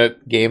was looking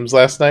at games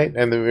last night,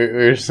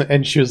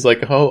 and she was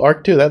like, "Oh,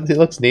 Arc 2, that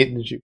looks neat."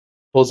 And she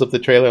pulls up the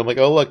trailer. I'm like,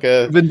 "Oh, look,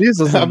 Vin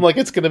Diesel's I'm like,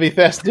 it's gonna be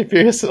Fast and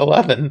Furious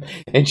 11,"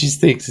 and he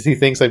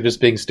thinks I'm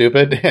just being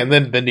stupid, and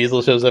then Vin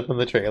Diesel shows up in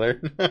the trailer.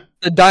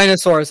 The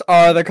dinosaurs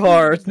are the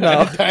cars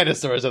now. The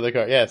dinosaurs are the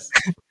car. Yes.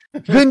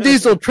 Vin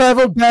Diesel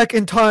traveled back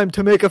in time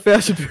to make a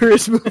Fast and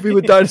Furious movie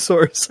with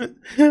dinosaurs.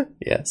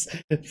 Yes,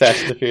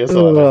 Fast and Furious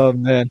 11. Oh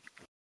man.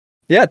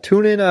 Yeah,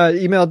 tune in,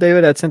 email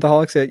David at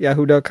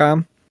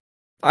synthaholics@yahoo.com.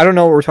 I don't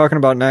know what we're talking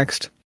about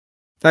next.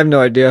 I have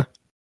no idea.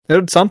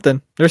 There's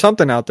something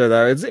out there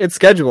though. It's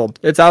scheduled.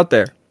 It's out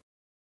there.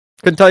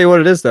 Couldn't tell you what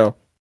it is though.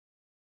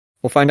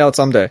 We'll find out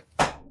someday.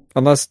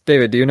 Unless,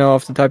 David, do you know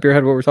off the top of your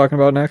head what we're talking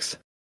about next?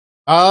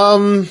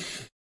 Well,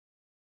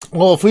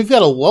 if we've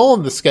got a lull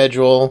in the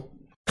schedule,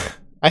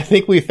 I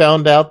think we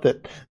found out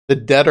that the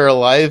Dead or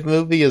Alive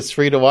movie is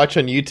free to watch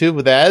on YouTube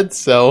with ads,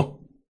 so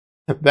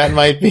that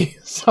might be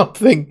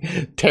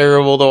something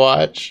terrible to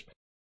watch.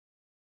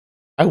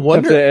 I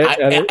wonder...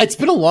 it's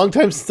been a long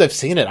time since I've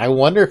seen it. I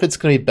wonder if it's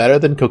going to be better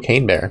than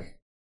Cocaine Bear.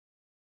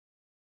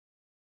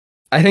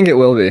 I think it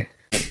will be.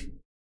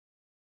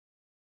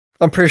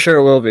 I'm pretty sure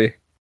it will be.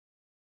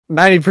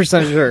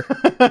 90% sure.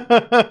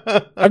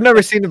 I've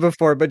never seen it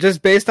before, but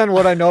just based on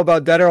what I know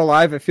about Dead or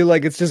Alive, I feel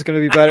like it's just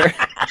going to be better.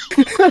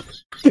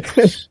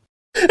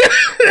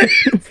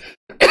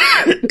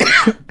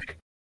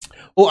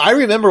 Well, I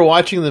remember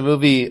watching the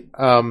movie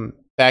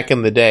back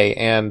in the day,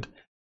 and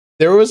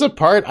there was a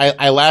part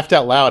I laughed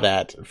out loud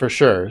at, for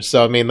sure.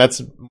 So, I mean,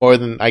 that's more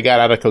than I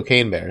got out of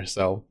Cocaine Bear,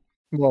 so...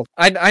 Well,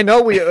 I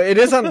know it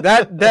is on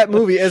that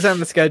movie is on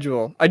the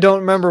schedule. I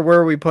don't remember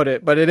where we put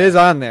it, but it is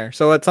on there.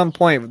 So at some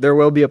point there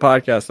will be a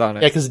podcast on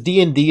it. Yeah, because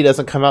D&D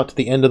doesn't come out to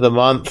the end of the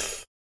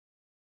month.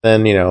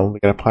 Then we got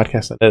a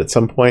podcast on it at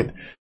some point.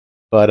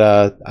 But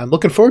I'm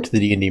looking forward to the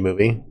D&D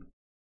movie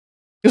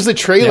because the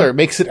trailer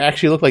makes it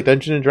actually look like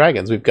Dungeons and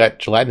Dragons. We've got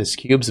gelatinous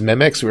cubes,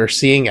 mimics. We're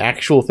seeing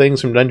actual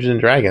things from Dungeons and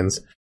Dragons.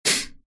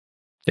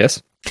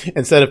 Yes.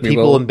 Instead of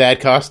people in bad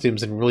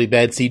costumes and really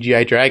bad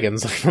CGI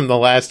dragons from the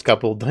last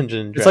couple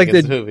Dungeons and Dragons movies.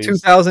 It's like the movies.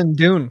 2000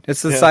 Dune.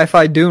 It's the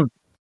sci-fi Dune.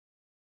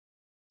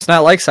 It's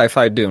not like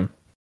sci-fi Dune.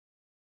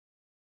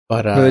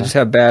 But they just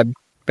have bad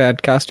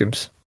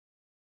costumes.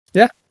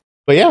 Yeah.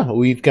 But yeah,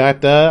 we've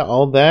got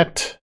all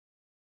that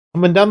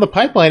coming down the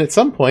pipeline at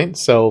some point,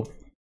 so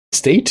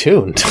stay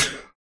tuned.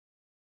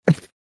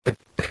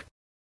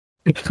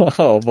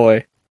 Oh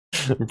boy.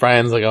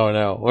 Brian's like, oh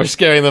no, we're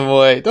scaring them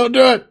away. Don't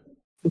do it.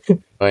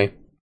 Right.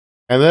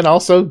 And then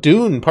also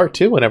Dune Part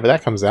 2 whenever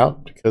that comes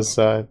out, because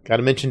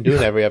gotta mention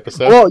Dune every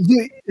episode. Well,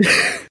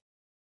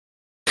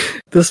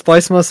 the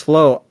spice must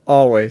flow,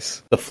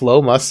 always. The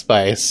flow must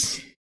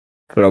spice.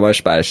 Flow must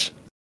spice.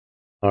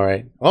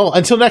 Alright. Well,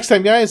 until next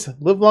time, guys,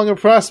 live long and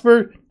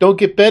prosper. Don't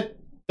get bit.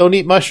 Don't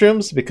eat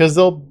mushrooms, because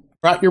they'll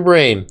rot your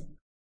brain.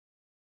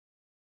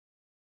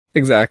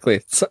 Exactly.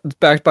 It's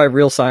backed by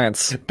real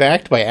science.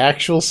 Backed by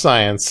actual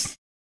science.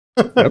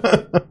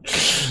 Yep.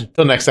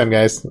 Till next time,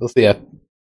 guys. We'll see ya.